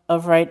of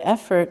right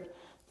effort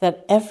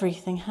that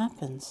everything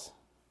happens.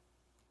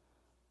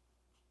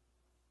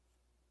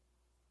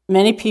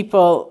 Many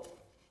people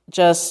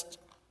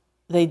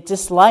they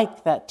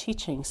dislike that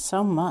teaching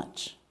so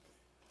much.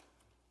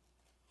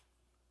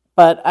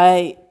 But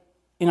I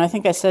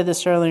think I said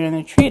this earlier in the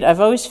retreat, I've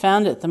always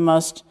found it the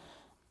most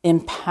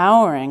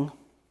empowering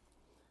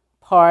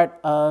part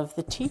of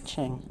the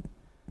teaching,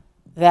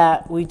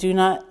 that we do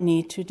not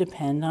need to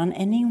depend on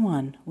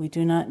anyone. We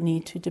do not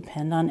need to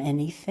depend on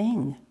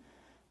anything,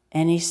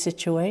 any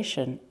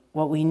situation.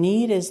 What we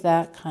need is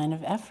that kind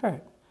of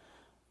effort,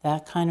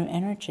 that kind of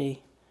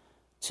energy,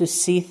 to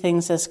see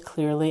things as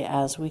clearly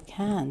as we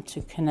can,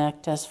 to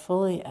connect as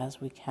fully as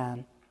we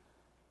can.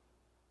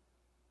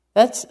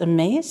 That's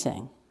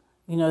amazing.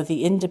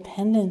 The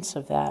independence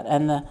of that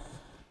and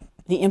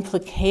the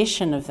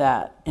implication of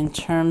that in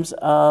terms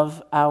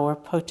of our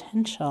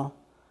potential,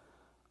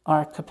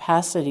 our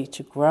capacity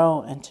to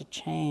grow and to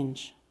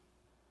change,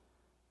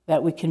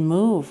 that we can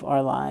move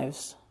our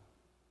lives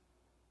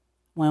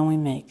when we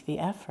make the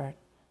effort.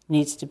 It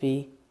needs to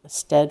be a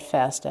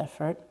steadfast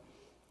effort,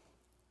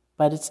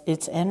 but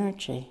it's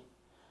energy.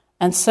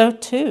 And so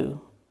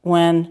too,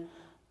 when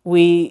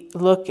we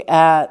look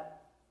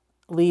at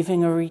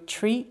leaving a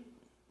retreat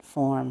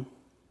form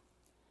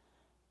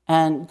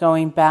and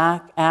going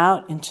back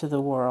out into the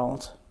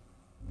world,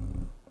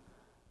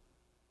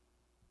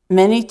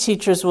 many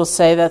teachers will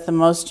say that the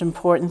most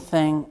important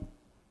thing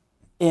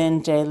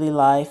in daily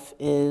life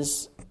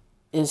is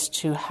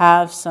to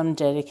have some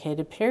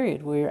dedicated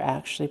period where you're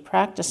actually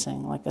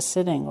practicing, like a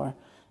sitting, or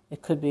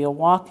it could be a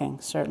walking,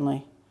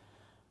 certainly.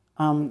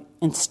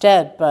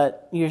 Instead,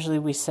 but usually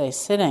we say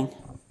sitting.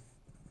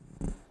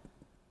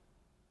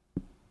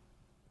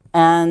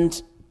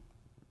 And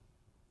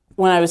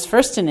when I was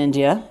first in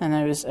India, and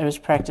I was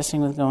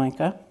practicing with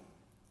Goenka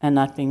and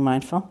not being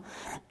mindful,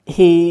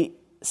 he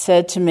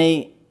said to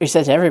me, or he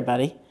said to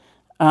everybody,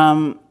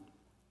 what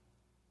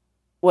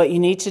you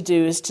need to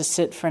do is to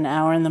sit for an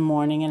hour in the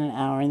morning and an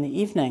hour in the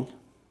evening.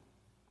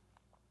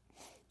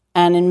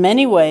 And in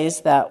many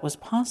ways that was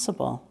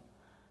possible,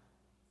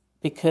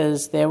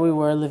 because there we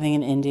were living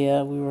in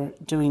India, we were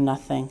doing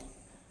nothing,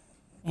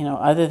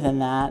 other than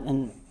that,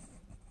 and,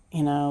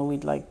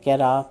 we'd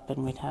get up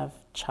and we'd have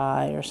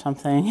chai or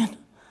something.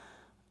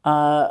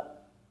 And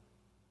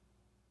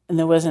and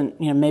there wasn't,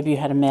 maybe you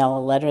had to mail a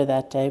letter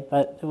that day,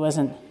 but there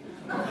wasn't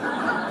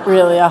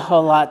really a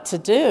whole lot to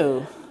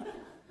do.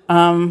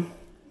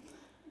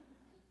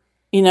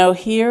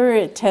 Here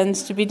it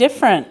tends to be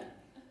different.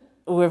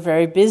 We're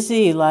very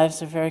busy,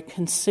 lives are very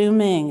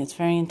consuming, it's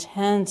very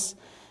intense,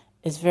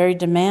 it's very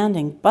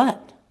demanding,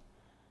 but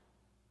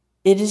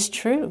it is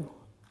true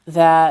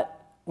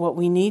that what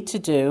we need to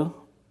do,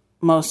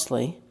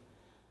 mostly,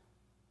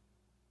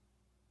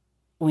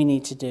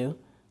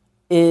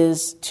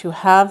 is to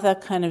have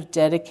that kind of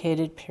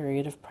dedicated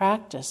period of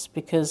practice,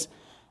 because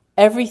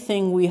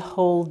everything we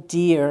hold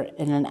dear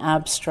in an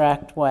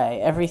abstract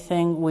way,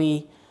 everything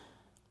we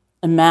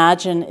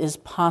imagine is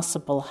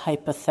possible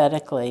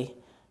hypothetically,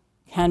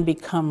 can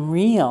become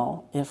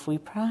real if we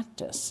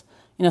practice.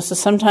 So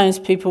sometimes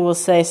people will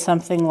say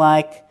something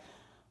like,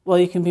 well,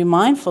 you can be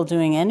mindful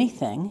doing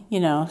anything,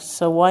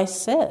 so why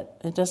sit?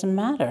 It doesn't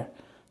matter.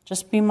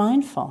 Just be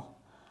mindful.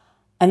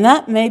 And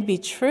that may be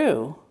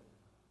true,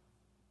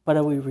 but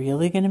are we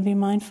really going to be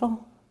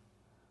mindful?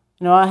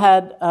 I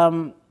had,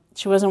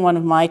 she wasn't one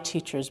of my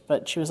teachers,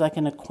 but she was like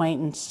an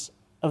acquaintance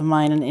of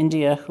mine in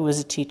India who was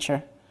a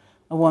teacher,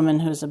 a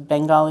woman who's a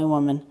Bengali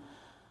woman,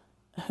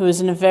 who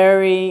was in a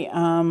very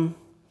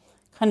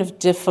kind of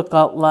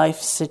difficult life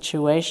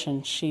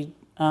situation. She,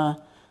 at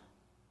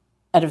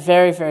a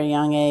very, very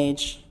young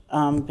age,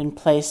 been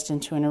placed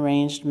into an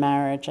arranged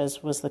marriage,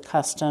 as was the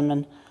custom,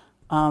 and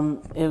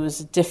it was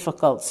a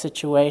difficult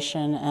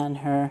situation, and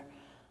her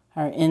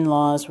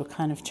in-laws were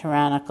kind of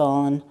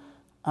tyrannical,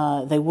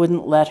 and they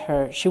wouldn't let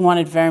her. She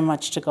wanted very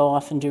much to go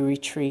off and do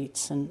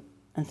retreats and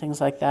things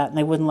like that, and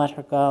they wouldn't let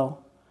her go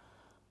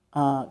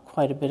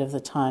quite a bit of the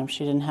time.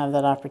 She didn't have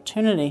that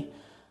opportunity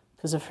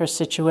because of her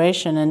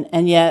situation,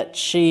 and yet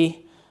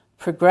she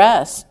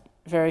progressed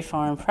very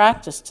far in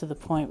practice to the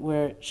point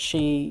where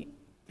she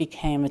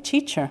became a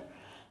teacher.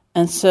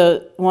 And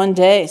so one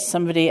day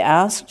somebody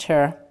asked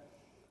her,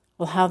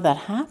 well, how'd that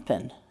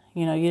happen?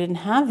 You didn't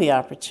have the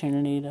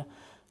opportunity to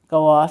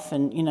go off,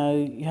 and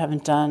you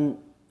haven't done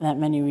that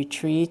many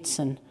retreats,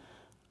 and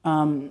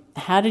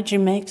how did you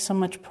make so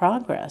much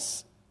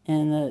progress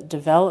in the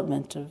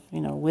development of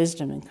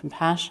wisdom and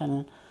compassion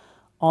and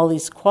all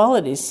these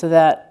qualities so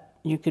that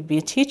you could be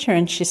a teacher?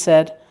 And she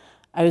said,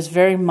 I was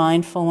very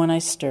mindful when I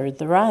stirred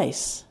the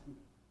rice.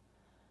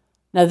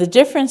 Now the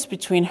difference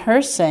between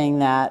her saying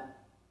that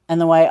and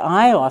the way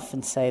I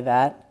often say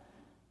that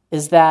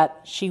is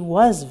that she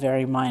was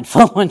very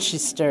mindful when she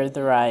stirred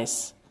the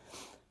rice.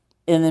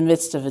 In the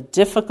midst of a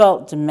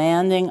difficult,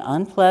 demanding,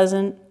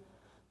 unpleasant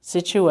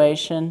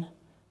situation,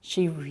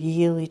 she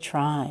really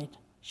tried.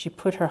 She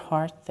put her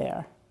heart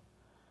there.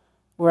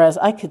 Whereas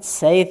I could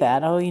say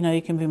that,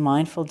 you can be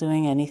mindful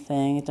doing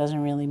anything, it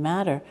doesn't really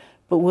matter,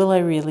 but will I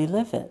really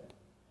live it?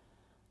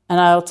 And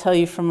I'll tell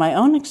you from my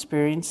own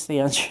experience, the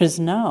answer is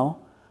no,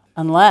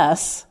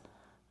 unless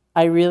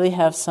I really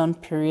have some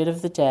period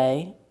of the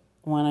day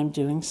when I'm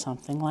doing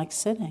something like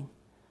sitting.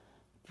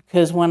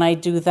 Because when I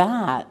do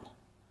that,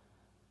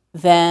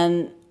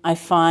 then I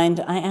find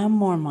I am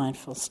more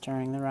mindful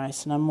stirring the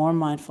rice, and I'm more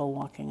mindful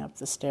walking up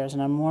the stairs,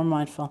 and I'm more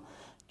mindful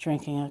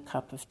drinking a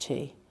cup of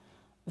tea.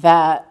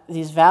 That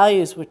these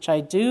values, which I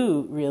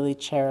do really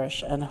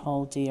cherish and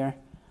hold dear,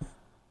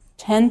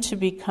 tend to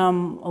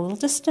become a little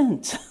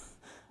distant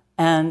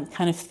and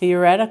kind of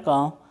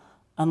theoretical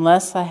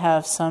unless I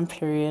have some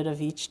period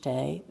of each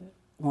day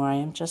where I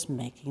am just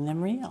making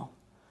them real.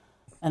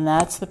 And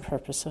that's the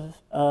purpose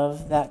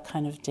of that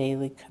kind of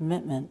daily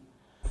commitment.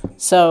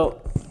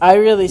 So I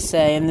really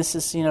say, and this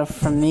is,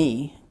 from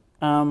me,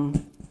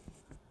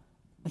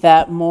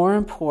 that more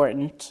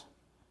important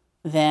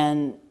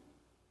than,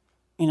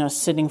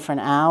 sitting for an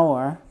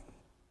hour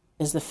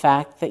is the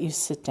fact that you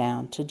sit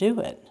down to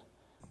do it.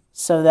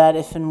 So that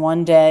if in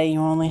one day you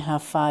only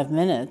have 5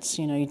 minutes,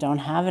 you don't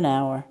have an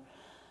hour,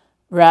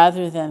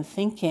 rather than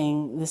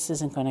thinking this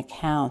isn't going to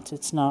count,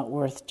 it's not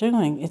worth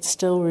doing, it's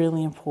still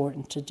really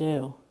important to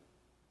do,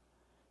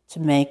 to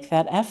make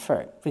that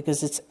effort,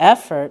 because it's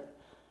effort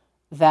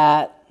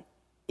that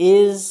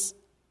is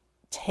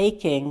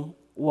taking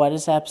what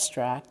is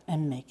abstract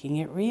and making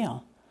it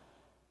real.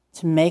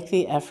 To make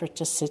the effort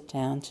to sit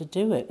down to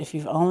do it. If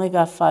you've only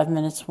got 5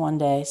 minutes one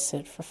day,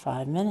 sit for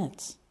 5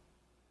 minutes.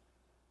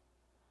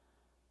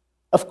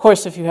 Of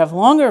course, if you have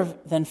longer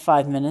than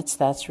 5 minutes,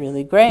 that's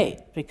really great,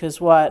 because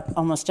what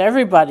almost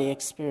everybody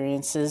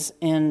experiences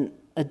in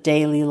a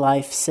daily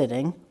life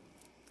sitting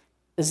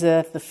is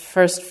that the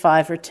first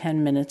 5 or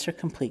 10 minutes are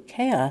complete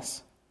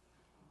chaos.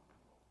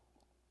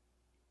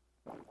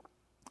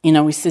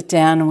 We sit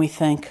down and we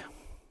think,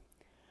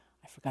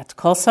 I forgot to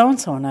call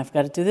so-and-so, and I've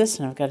got to do this,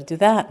 and I've got to do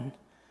that.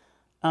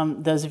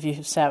 And those of you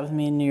who've sat with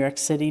me in New York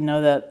City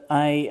know that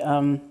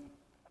I,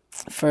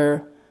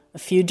 for a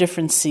few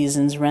different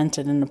seasons,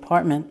 rented an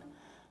apartment.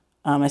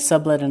 I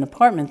sublet an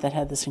apartment that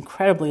had this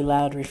incredibly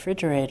loud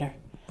refrigerator.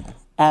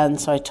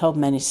 And so I told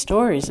many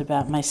stories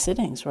about my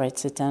sittings where I'd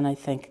sit down and I'd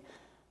think,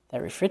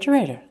 that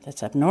refrigerator,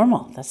 that's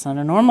abnormal. That's not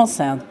a normal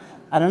sound.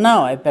 I don't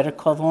know, I better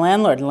call the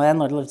landlord. The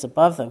landlord lives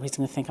above, though. He's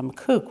going to think I'm a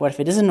kook. What if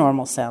it is a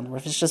normal sound? What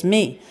if it's just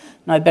me?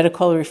 No, I better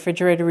call a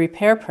refrigerator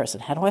repair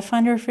person. How do I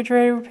find a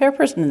refrigerator repair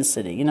person in the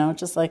city?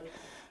 Just like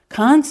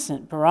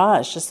constant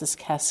barrage, just this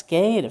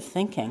cascade of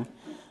thinking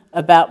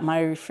about my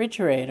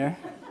refrigerator,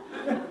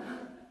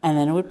 and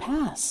then it would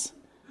pass.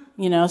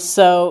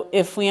 So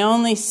if we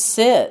only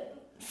sit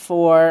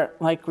for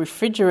like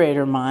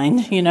refrigerator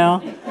mind,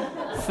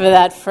 for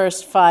that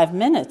first 5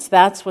 minutes,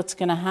 that's what's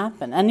going to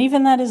happen. And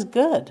even that is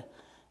good.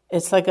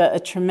 It's like a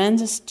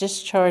tremendous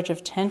discharge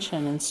of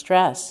tension and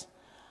stress.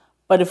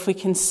 But if we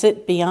can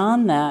sit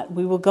beyond that,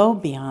 we will go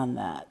beyond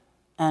that.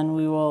 And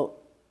we will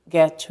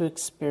get to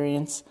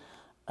experience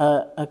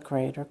a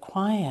greater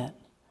quiet.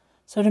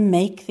 So to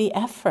make the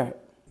effort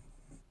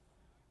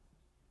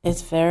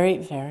is very,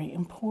 very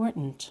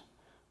important.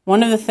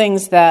 One of the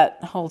things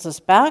that holds us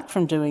back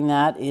from doing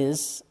that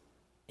is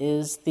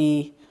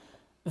the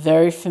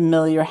very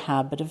familiar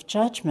habit of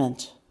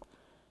judgment.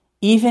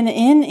 Even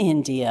in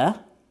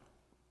India,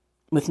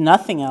 with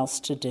nothing else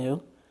to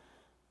do,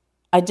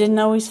 I didn't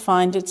always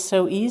find it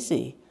so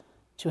easy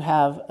to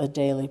have a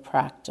daily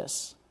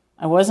practice.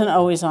 I wasn't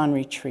always on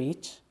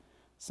retreat.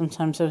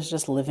 Sometimes I was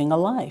just living a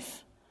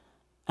life.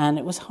 And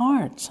it was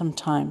hard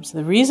sometimes.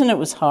 The reason it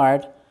was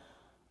hard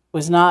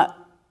was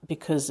not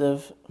because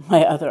of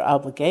my other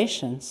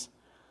obligations,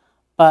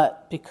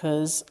 but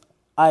because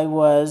I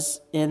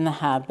was in the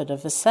habit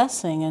of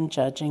assessing and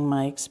judging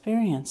my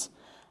experience.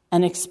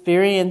 And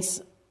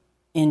experience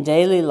in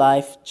daily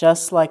life,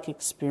 just like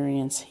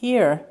experience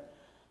here,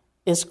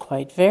 is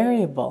quite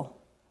variable.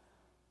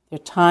 There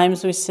are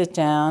times we sit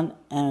down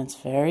and it's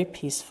very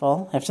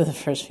peaceful after the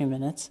first few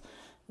minutes.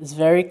 It's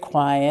very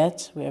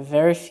quiet. We have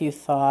very few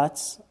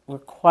thoughts. We're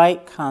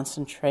quite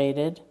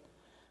concentrated.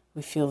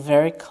 We feel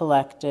very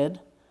collected.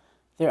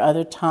 There are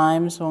other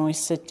times when we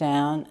sit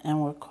down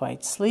and we're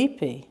quite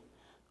sleepy,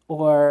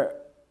 or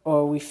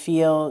we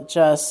feel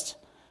just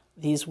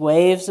these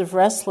waves of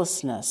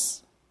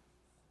restlessness.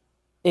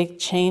 It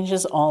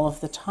changes all of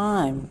the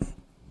time.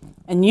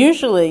 And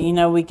usually,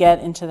 we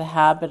get into the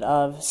habit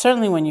of,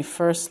 certainly when you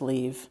first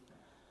leave,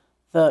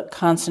 the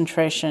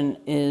concentration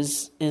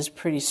is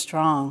pretty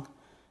strong.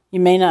 You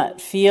may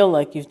not feel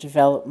like you've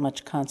developed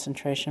much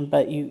concentration,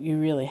 but you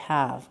really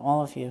have,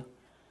 all of you.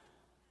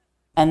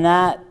 And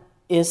that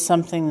is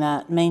something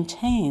that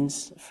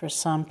maintains for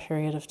some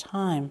period of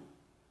time.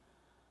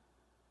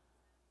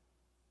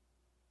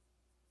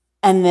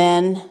 And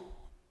then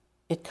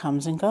it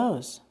comes and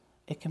goes.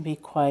 It can be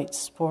quite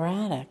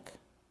sporadic.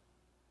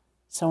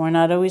 So we're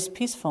not always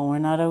peaceful, we're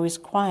not always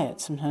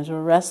quiet. Sometimes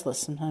we're restless,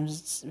 sometimes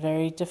it's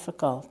very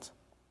difficult.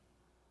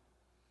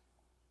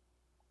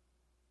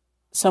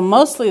 So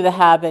mostly the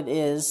habit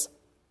is,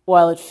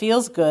 while it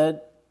feels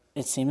good,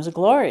 it seems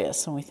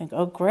glorious. And we think,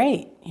 oh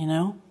great,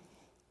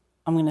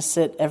 I'm going to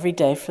sit every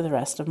day for the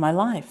rest of my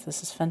life.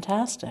 This is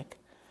fantastic.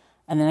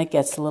 And then it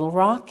gets a little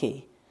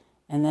rocky.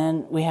 And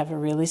then we have a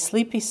really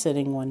sleepy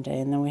sitting one day,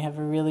 and then we have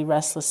a really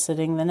restless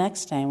sitting the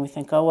next day, and we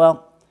think, oh,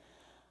 well,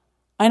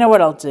 I know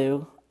what I'll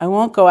do. I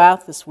won't go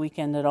out this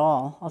weekend at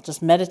all. I'll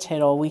just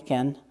meditate all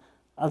weekend.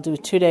 I'll do a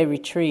 2-day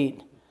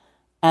retreat,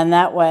 and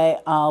that way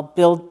I'll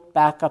build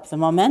back up the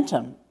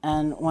momentum.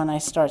 And when I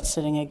start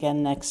sitting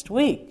again next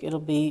week, it'll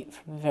be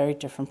from a very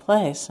different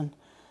place. And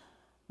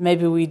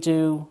maybe we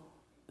do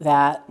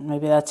that.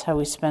 Maybe that's how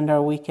we spend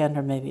our weekend,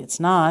 or maybe it's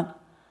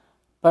not.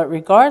 But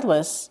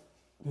regardless,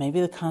 maybe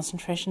the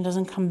concentration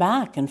doesn't come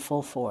back in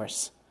full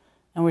force,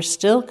 and we're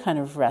still kind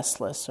of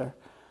restless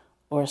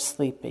or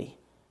sleepy.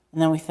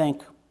 And then we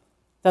think,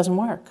 it doesn't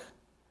work.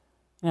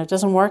 It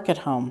doesn't work at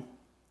home.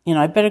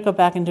 I better go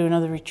back and do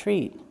another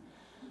retreat.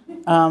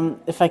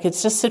 If I could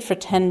just sit for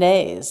 10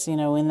 days,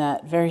 in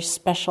that very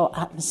special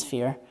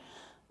atmosphere,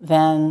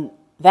 then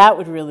that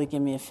would really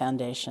give me a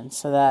foundation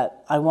so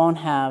that I won't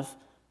have,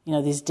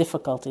 these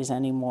difficulties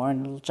anymore,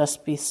 and it'll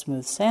just be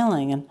smooth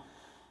sailing.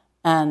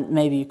 And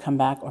maybe you come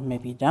back, or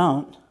maybe you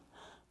don't.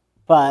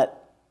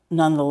 But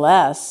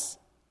nonetheless,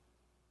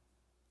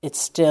 it's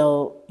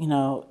still,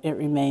 it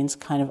remains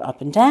kind of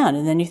up and down.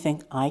 And then you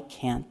think, I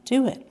can't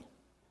do it.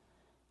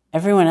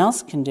 Everyone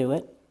else can do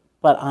it,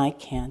 but I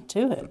can't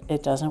do it.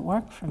 It doesn't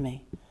work for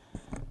me.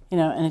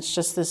 And it's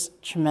just this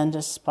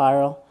tremendous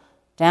spiral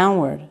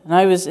downward. And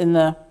I was in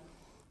the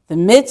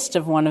midst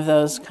of one of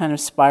those kind of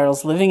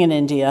spirals, living in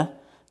India,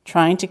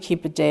 trying to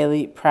keep a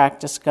daily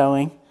practice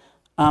going,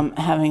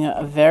 having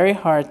a very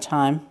hard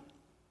time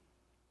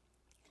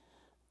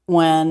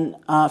when,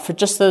 for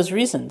just those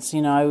reasons,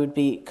 I would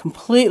be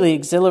completely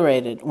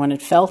exhilarated when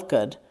it felt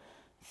good,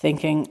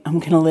 thinking I'm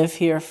going to live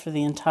here for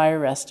the entire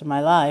rest of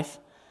my life,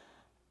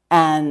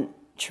 and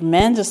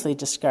tremendously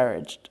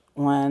discouraged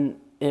when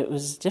it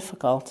was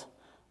difficult.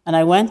 And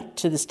I went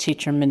to this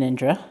teacher,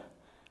 Manindra,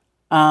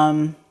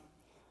 and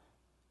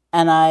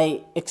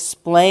I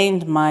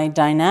explained my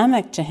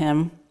dynamic to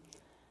him,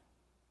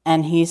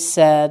 and he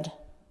said,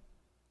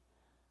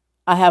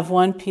 I have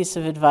one piece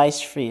of advice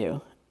for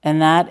you,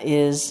 and that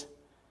is,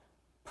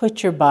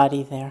 put your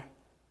body there.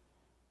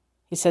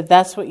 He said,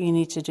 that's what you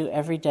need to do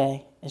every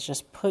day, is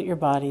just put your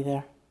body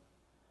there.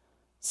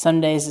 Some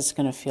days it's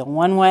going to feel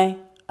one way,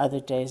 other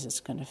days it's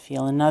going to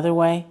feel another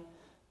way.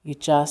 You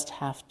just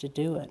have to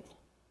do it.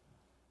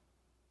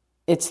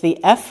 It's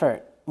the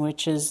effort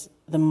which is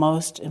the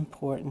most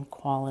important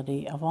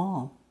quality of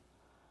all.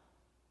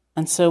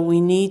 And so we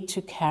need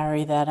to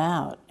carry that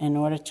out in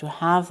order to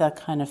have that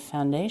kind of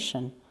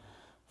foundation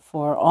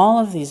for all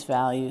of these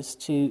values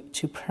to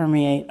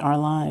permeate our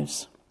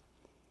lives.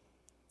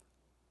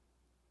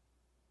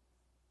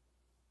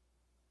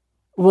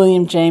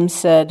 William James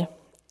said,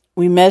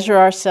 "We measure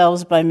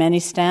ourselves by many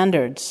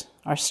standards.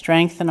 Our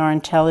strength and our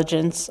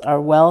intelligence,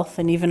 our wealth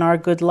and even our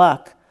good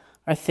luck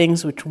are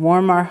things which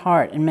warm our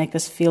heart and make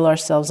us feel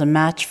ourselves a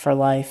match for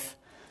life.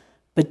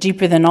 But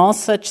deeper than all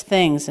such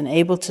things and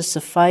able to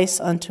suffice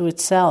unto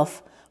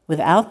itself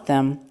without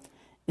them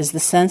is the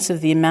sense of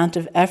the amount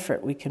of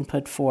effort we can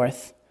put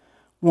forth.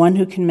 One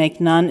who can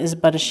make none is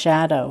but a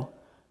shadow.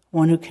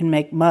 One who can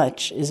make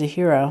much is a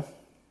hero."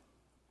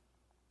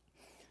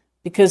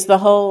 Because the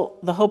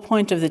whole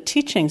point of the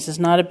teachings is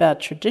not about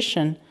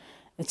tradition,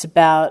 it's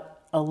about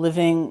a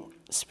living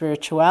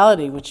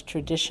spirituality which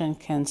tradition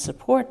can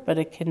support, but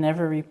it can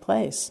never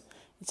replace.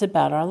 It's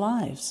about our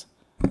lives.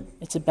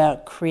 It's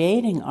about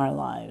creating our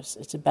lives.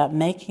 It's about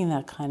making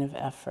that kind of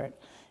effort.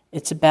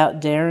 It's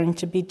about daring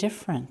to be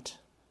different,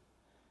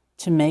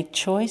 to make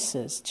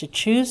choices, to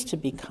choose to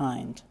be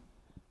kind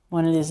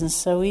when it isn't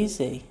so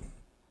easy,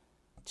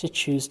 to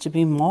choose to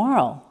be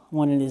moral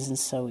when it isn't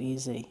so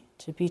easy,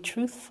 to be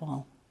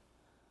truthful,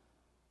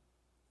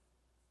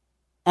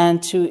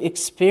 and to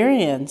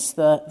experience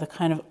the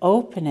kind of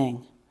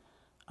opening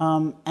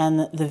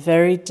and the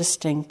very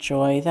distinct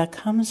joy that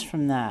comes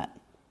from that.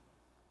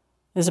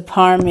 There's a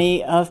part of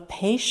me of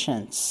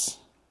patience.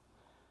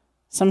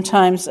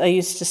 Sometimes I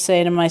used to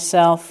say to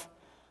myself,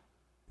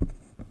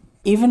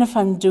 even if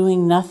I'm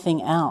doing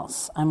nothing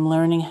else, I'm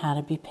learning how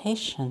to be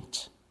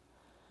patient.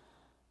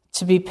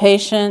 To be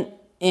patient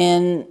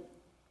in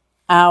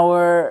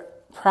our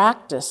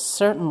practice,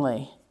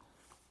 certainly.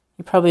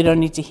 You probably don't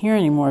need to hear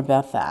any more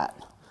about that,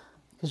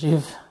 because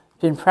you've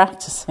been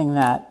practicing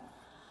that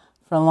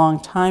for a long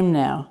time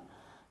now.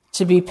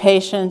 To be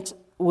patient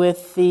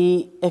with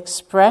the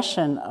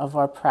expression of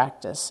our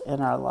practice in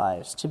our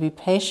lives, to be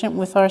patient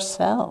with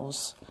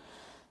ourselves,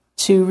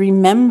 to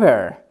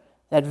remember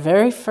that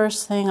very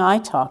first thing I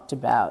talked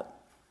about,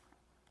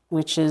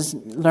 which is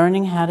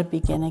learning how to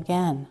begin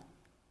again.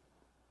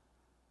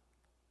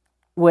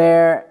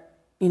 Where,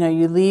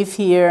 you leave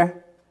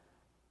here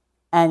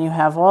and you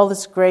have all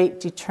this great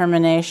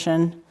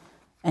determination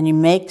and you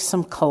make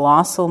some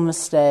colossal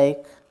mistake,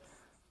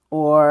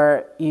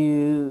 or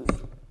you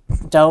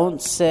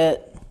don't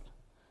sit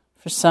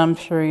for some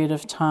period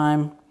of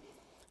time,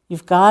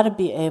 you've got to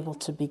be able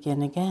to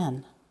begin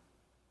again,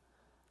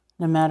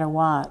 no matter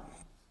what.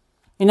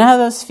 You know how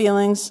those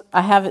feelings,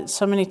 I have it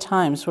so many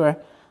times where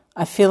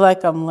I feel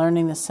like I'm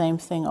learning the same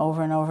thing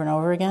over and over and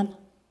over again,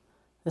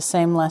 the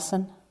same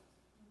lesson.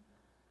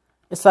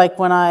 It's like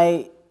when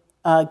I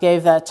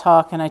gave that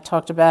talk and I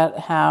talked about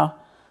how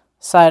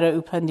Sayadaw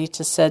U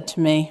Pandita said to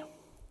me,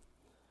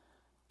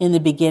 in the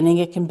beginning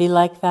it can be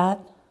like that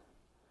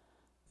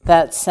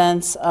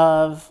sense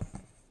of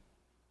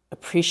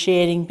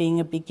appreciating being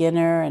a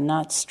beginner and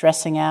not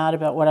stressing out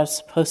about what I was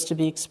supposed to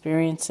be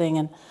experiencing,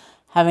 and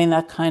having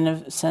that kind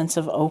of sense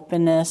of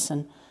openness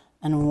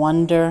and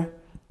wonder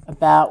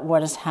about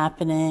what is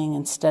happening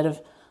instead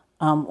of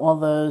all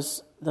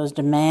those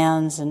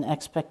demands and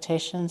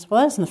expectations.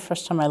 Well, that isn't the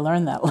first time I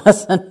learned that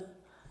lesson,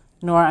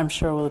 nor I'm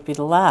sure will it be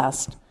the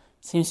last.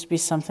 It seems to be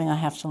something I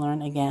have to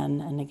learn again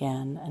and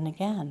again and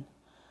again,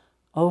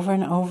 over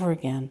and over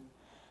again.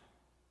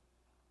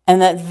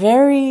 And that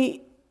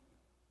very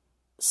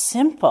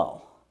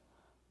simple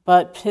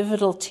but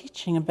pivotal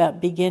teaching about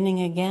beginning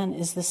again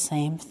is the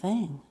same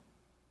thing.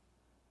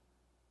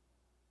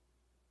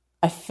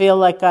 I feel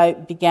like I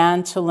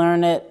began to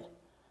learn it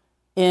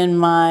in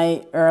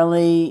my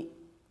early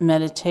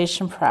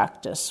meditation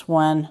practice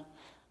when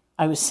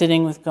I was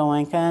sitting with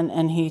Goenka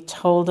and he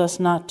told us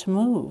not to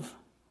move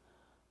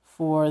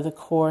for the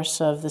course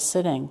of the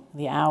sitting,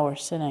 the hour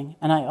sitting.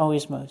 And I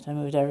always moved. I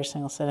moved every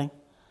single sitting.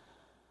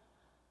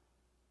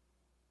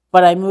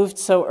 But I moved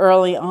so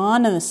early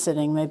on in the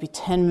sitting, maybe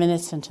 10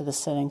 minutes into the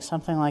sitting,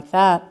 something like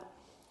that,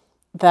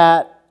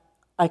 that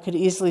I could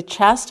easily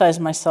chastise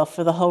myself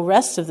for the whole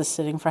rest of the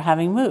sitting for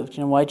having moved.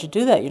 Why'd you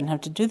do that? You didn't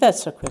have to do that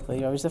so quickly.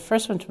 You're always the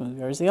first one to move.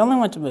 You're always the only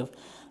one to move.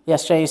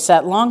 Yesterday you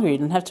sat longer. You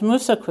didn't have to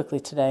move so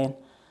quickly today.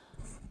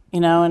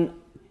 And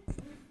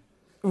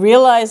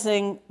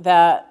realizing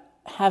that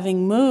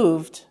having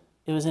moved,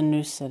 it was a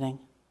new sitting.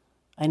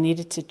 I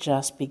needed to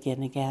just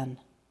begin again.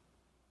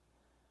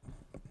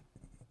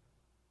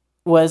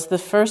 Was the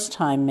first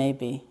time,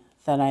 maybe,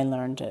 that I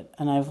learned it.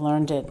 And I've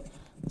learned it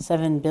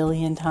 7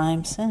 billion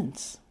times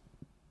since.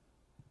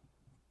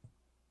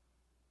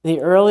 The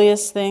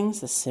earliest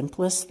things, the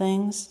simplest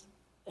things,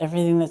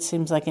 everything that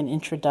seems like an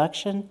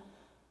introduction,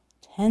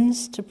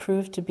 tends to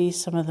prove to be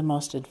some of the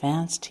most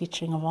advanced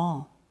teaching of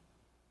all.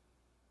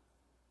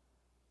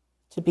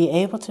 to be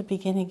able to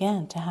begin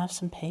again, to have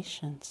some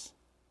patience,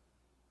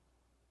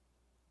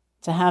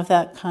 to have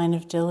that kind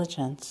of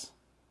diligence.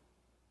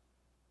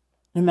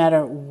 No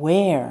matter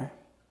where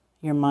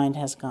your mind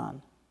has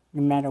gone,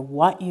 no matter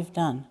what you've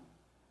done,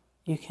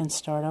 you can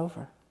start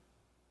over.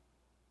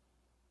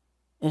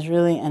 It's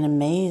really an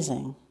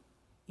amazing,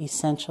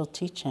 essential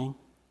teaching.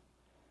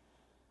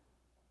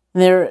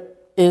 There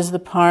is the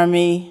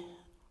parami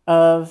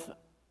of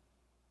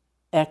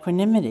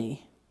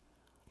equanimity,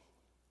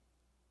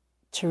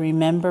 to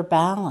remember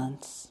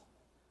balance,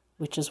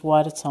 which is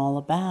what it's all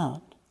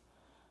about.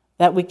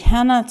 That we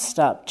cannot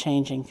stop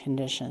changing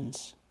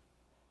conditions.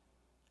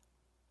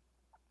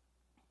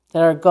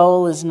 That our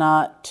goal is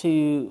not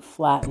to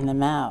flatten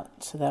them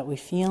out so that we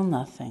feel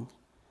nothing.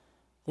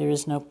 There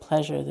is no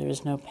pleasure, there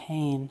is no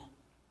pain.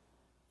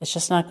 It's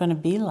just not going to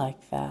be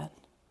like that.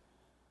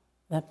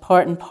 That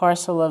part and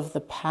parcel of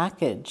the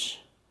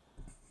package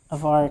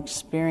of our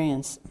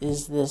experience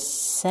is this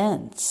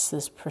sense,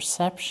 this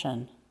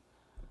perception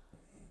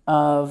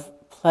of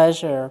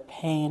pleasure,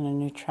 pain, and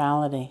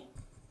neutrality.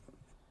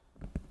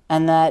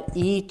 And that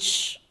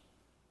each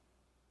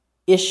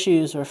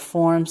issues or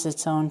forms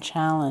its own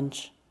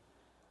challenge.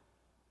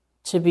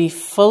 To be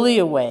fully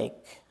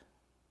awake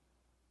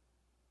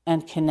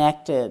and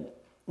connected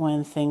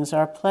when things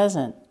are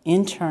pleasant,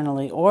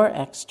 internally or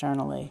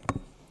externally,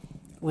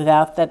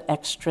 without that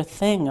extra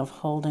thing of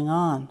holding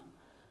on.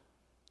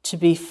 To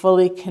be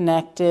fully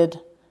connected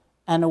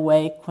and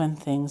awake when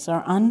things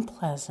are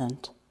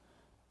unpleasant,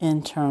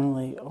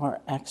 internally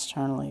or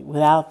externally,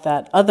 without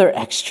that other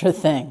extra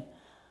thing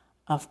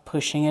of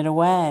pushing it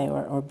away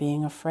or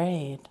being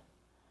afraid.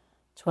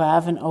 To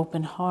have an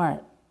open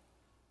heart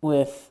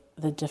with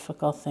the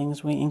difficult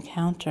things we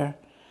encounter,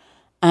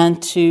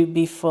 and to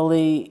be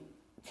fully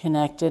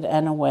connected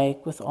and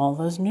awake with all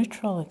those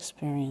neutral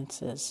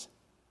experiences.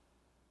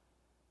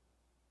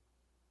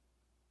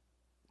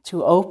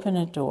 To open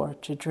a door,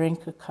 to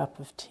drink a cup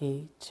of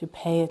tea, to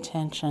pay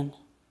attention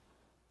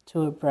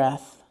to a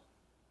breath.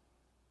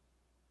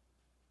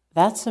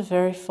 That's a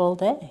very full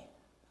day.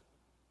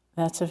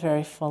 That's a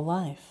very full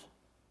life.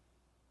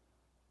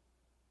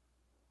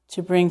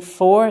 To bring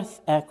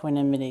forth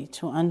equanimity,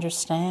 to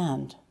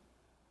understand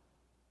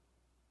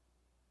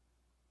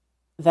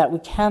that we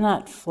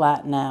cannot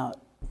flatten out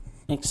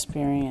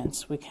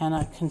experience, we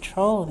cannot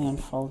control the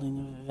unfolding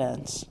of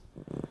events,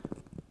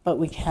 but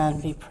we can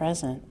be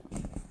present.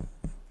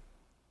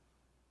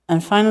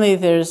 And finally,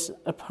 there's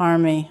a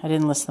parami, I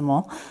didn't list them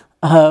all,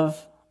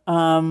 of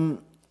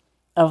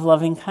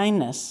loving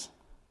kindness.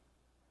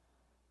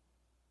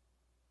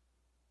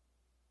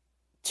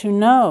 To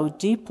know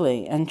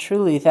deeply and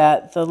truly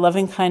that the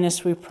loving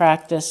kindness we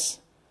practice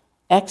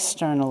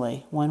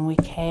externally, when we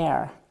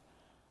care,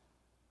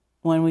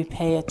 when we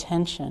pay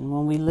attention,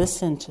 when we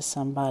listen to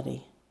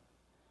somebody,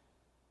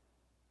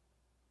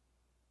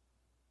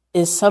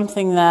 is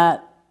something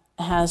that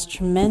has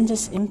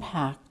tremendous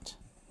impact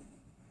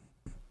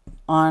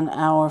on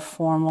our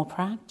formal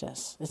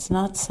practice. It's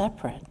not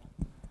separate.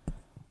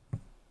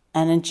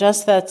 And in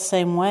just that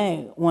same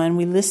way, when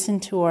we listen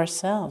to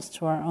ourselves,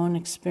 to our own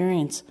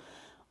experience,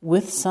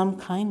 with some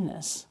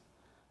kindness,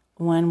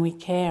 when we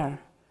care,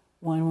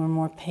 when we're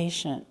more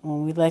patient,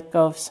 when we let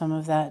go of some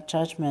of that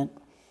judgment,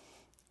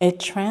 it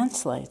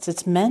translates.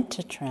 It's meant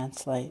to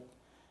translate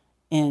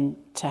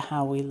into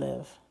how we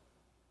live.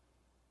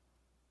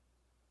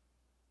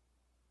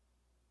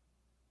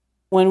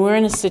 When we're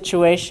in a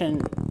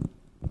situation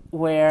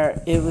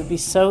where it would be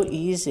so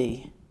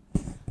easy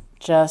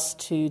just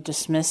to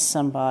dismiss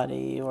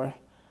somebody or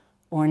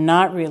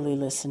not really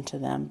listen to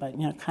them, but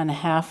kind of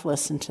half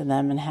listen to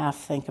them and half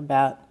think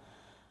about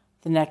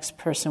the next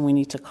person we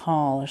need to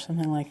call or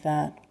something like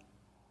that.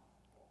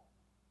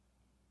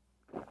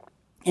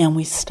 And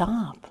we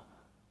stop.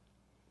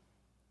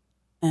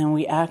 And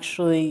we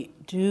actually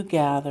do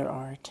gather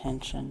our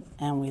attention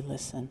and we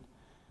listen.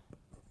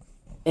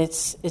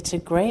 It's a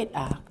great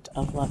act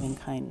of loving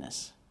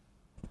kindness.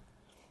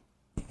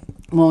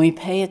 When we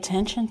pay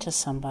attention to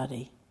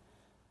somebody,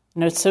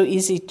 it's so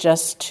easy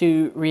just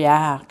to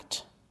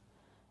react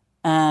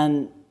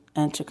and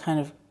to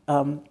kind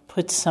of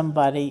put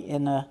somebody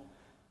in a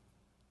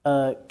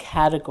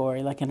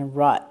category, like in a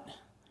rut.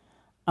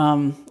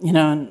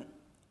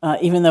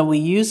 Even though we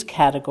use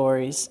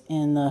categories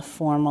in the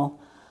formal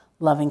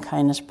loving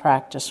kindness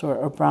practice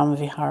or Brahma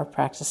Vihara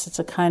practice, it's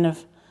a kind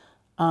of,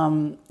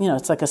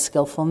 it's like a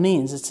skillful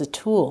means. It's a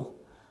tool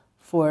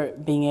for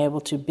being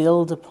able to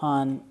build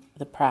upon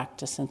the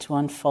practice and to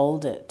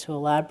unfold it, to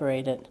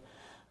elaborate it.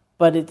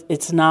 But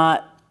it's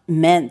not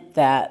meant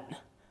that,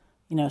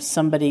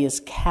 somebody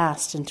is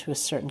cast into a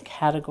certain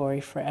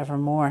category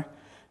forevermore.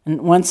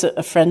 And once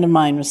a friend of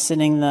mine was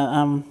sitting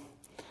the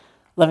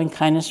loving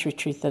kindness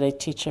retreat that I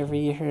teach every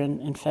year here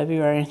in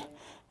February,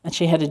 and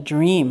she had a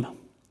dream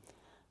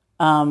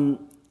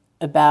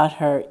about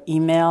her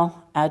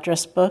email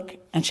address book,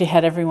 and she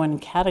had everyone in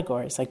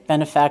categories, like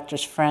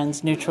benefactors,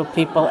 friends, neutral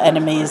people,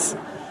 enemies,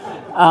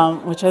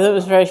 which I thought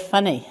was very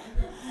funny.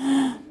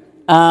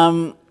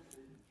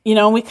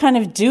 we kind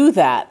of do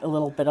that a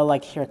little bit of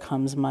like, here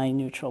comes my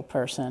neutral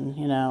person,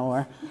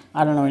 or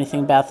I don't know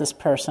anything about this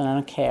person, I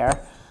don't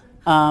care.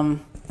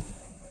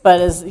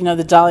 But as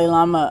the Dalai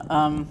Lama,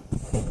 I'm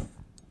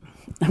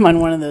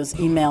on one of those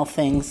email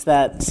things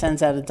that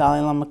sends out a Dalai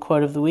Lama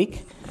quote of the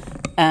week.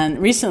 And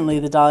recently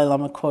the Dalai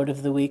Lama quote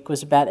of the week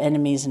was about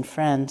enemies and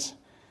friends.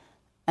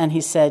 And he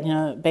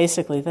said,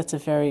 basically that's a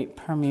very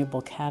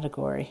permeable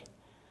category.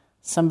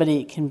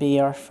 Somebody can be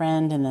our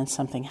friend and then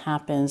something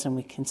happens and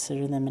we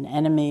consider them an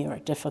enemy or a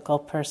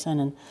difficult person,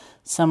 and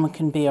someone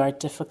can be our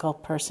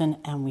difficult person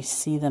and we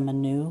see them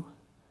anew,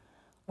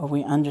 or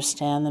we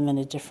understand them in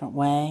a different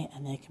way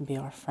and they can be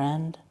our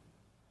friend.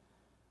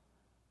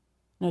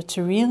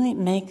 To really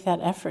make that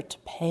effort to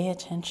pay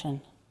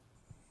attention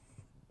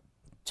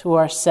to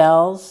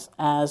ourselves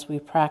as we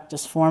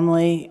practice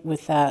formally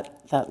with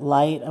that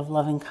light of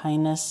loving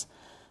kindness,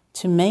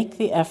 to make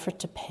the effort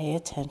to pay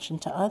attention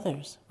to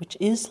others, which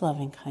is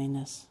loving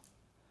kindness.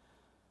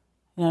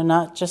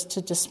 Not just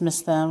to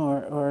dismiss them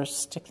or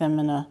stick them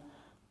in a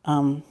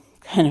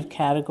kind of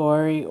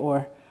category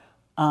or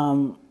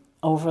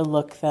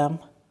overlook them,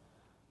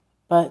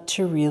 but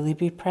to really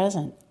be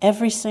present.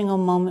 Every single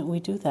moment we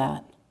do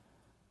that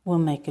will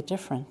make a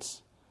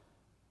difference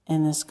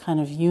in this kind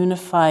of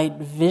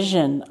unified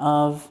vision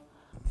of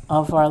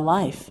our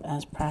life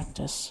as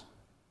practice.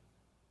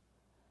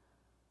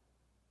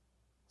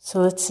 So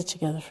let's sit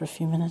together for a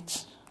few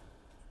minutes.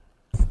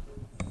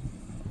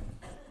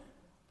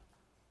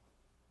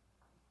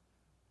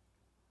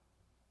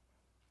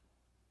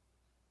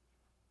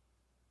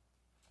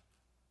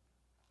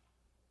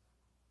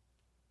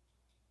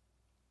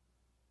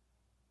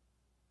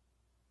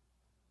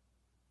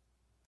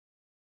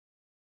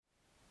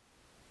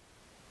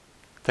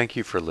 Thank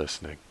you for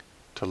listening.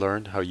 To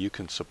learn how you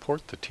can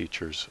support the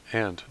teachers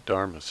and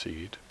Dharma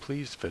Seed,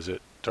 please visit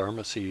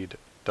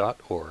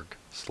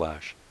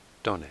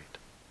dharmaseed.org/donate.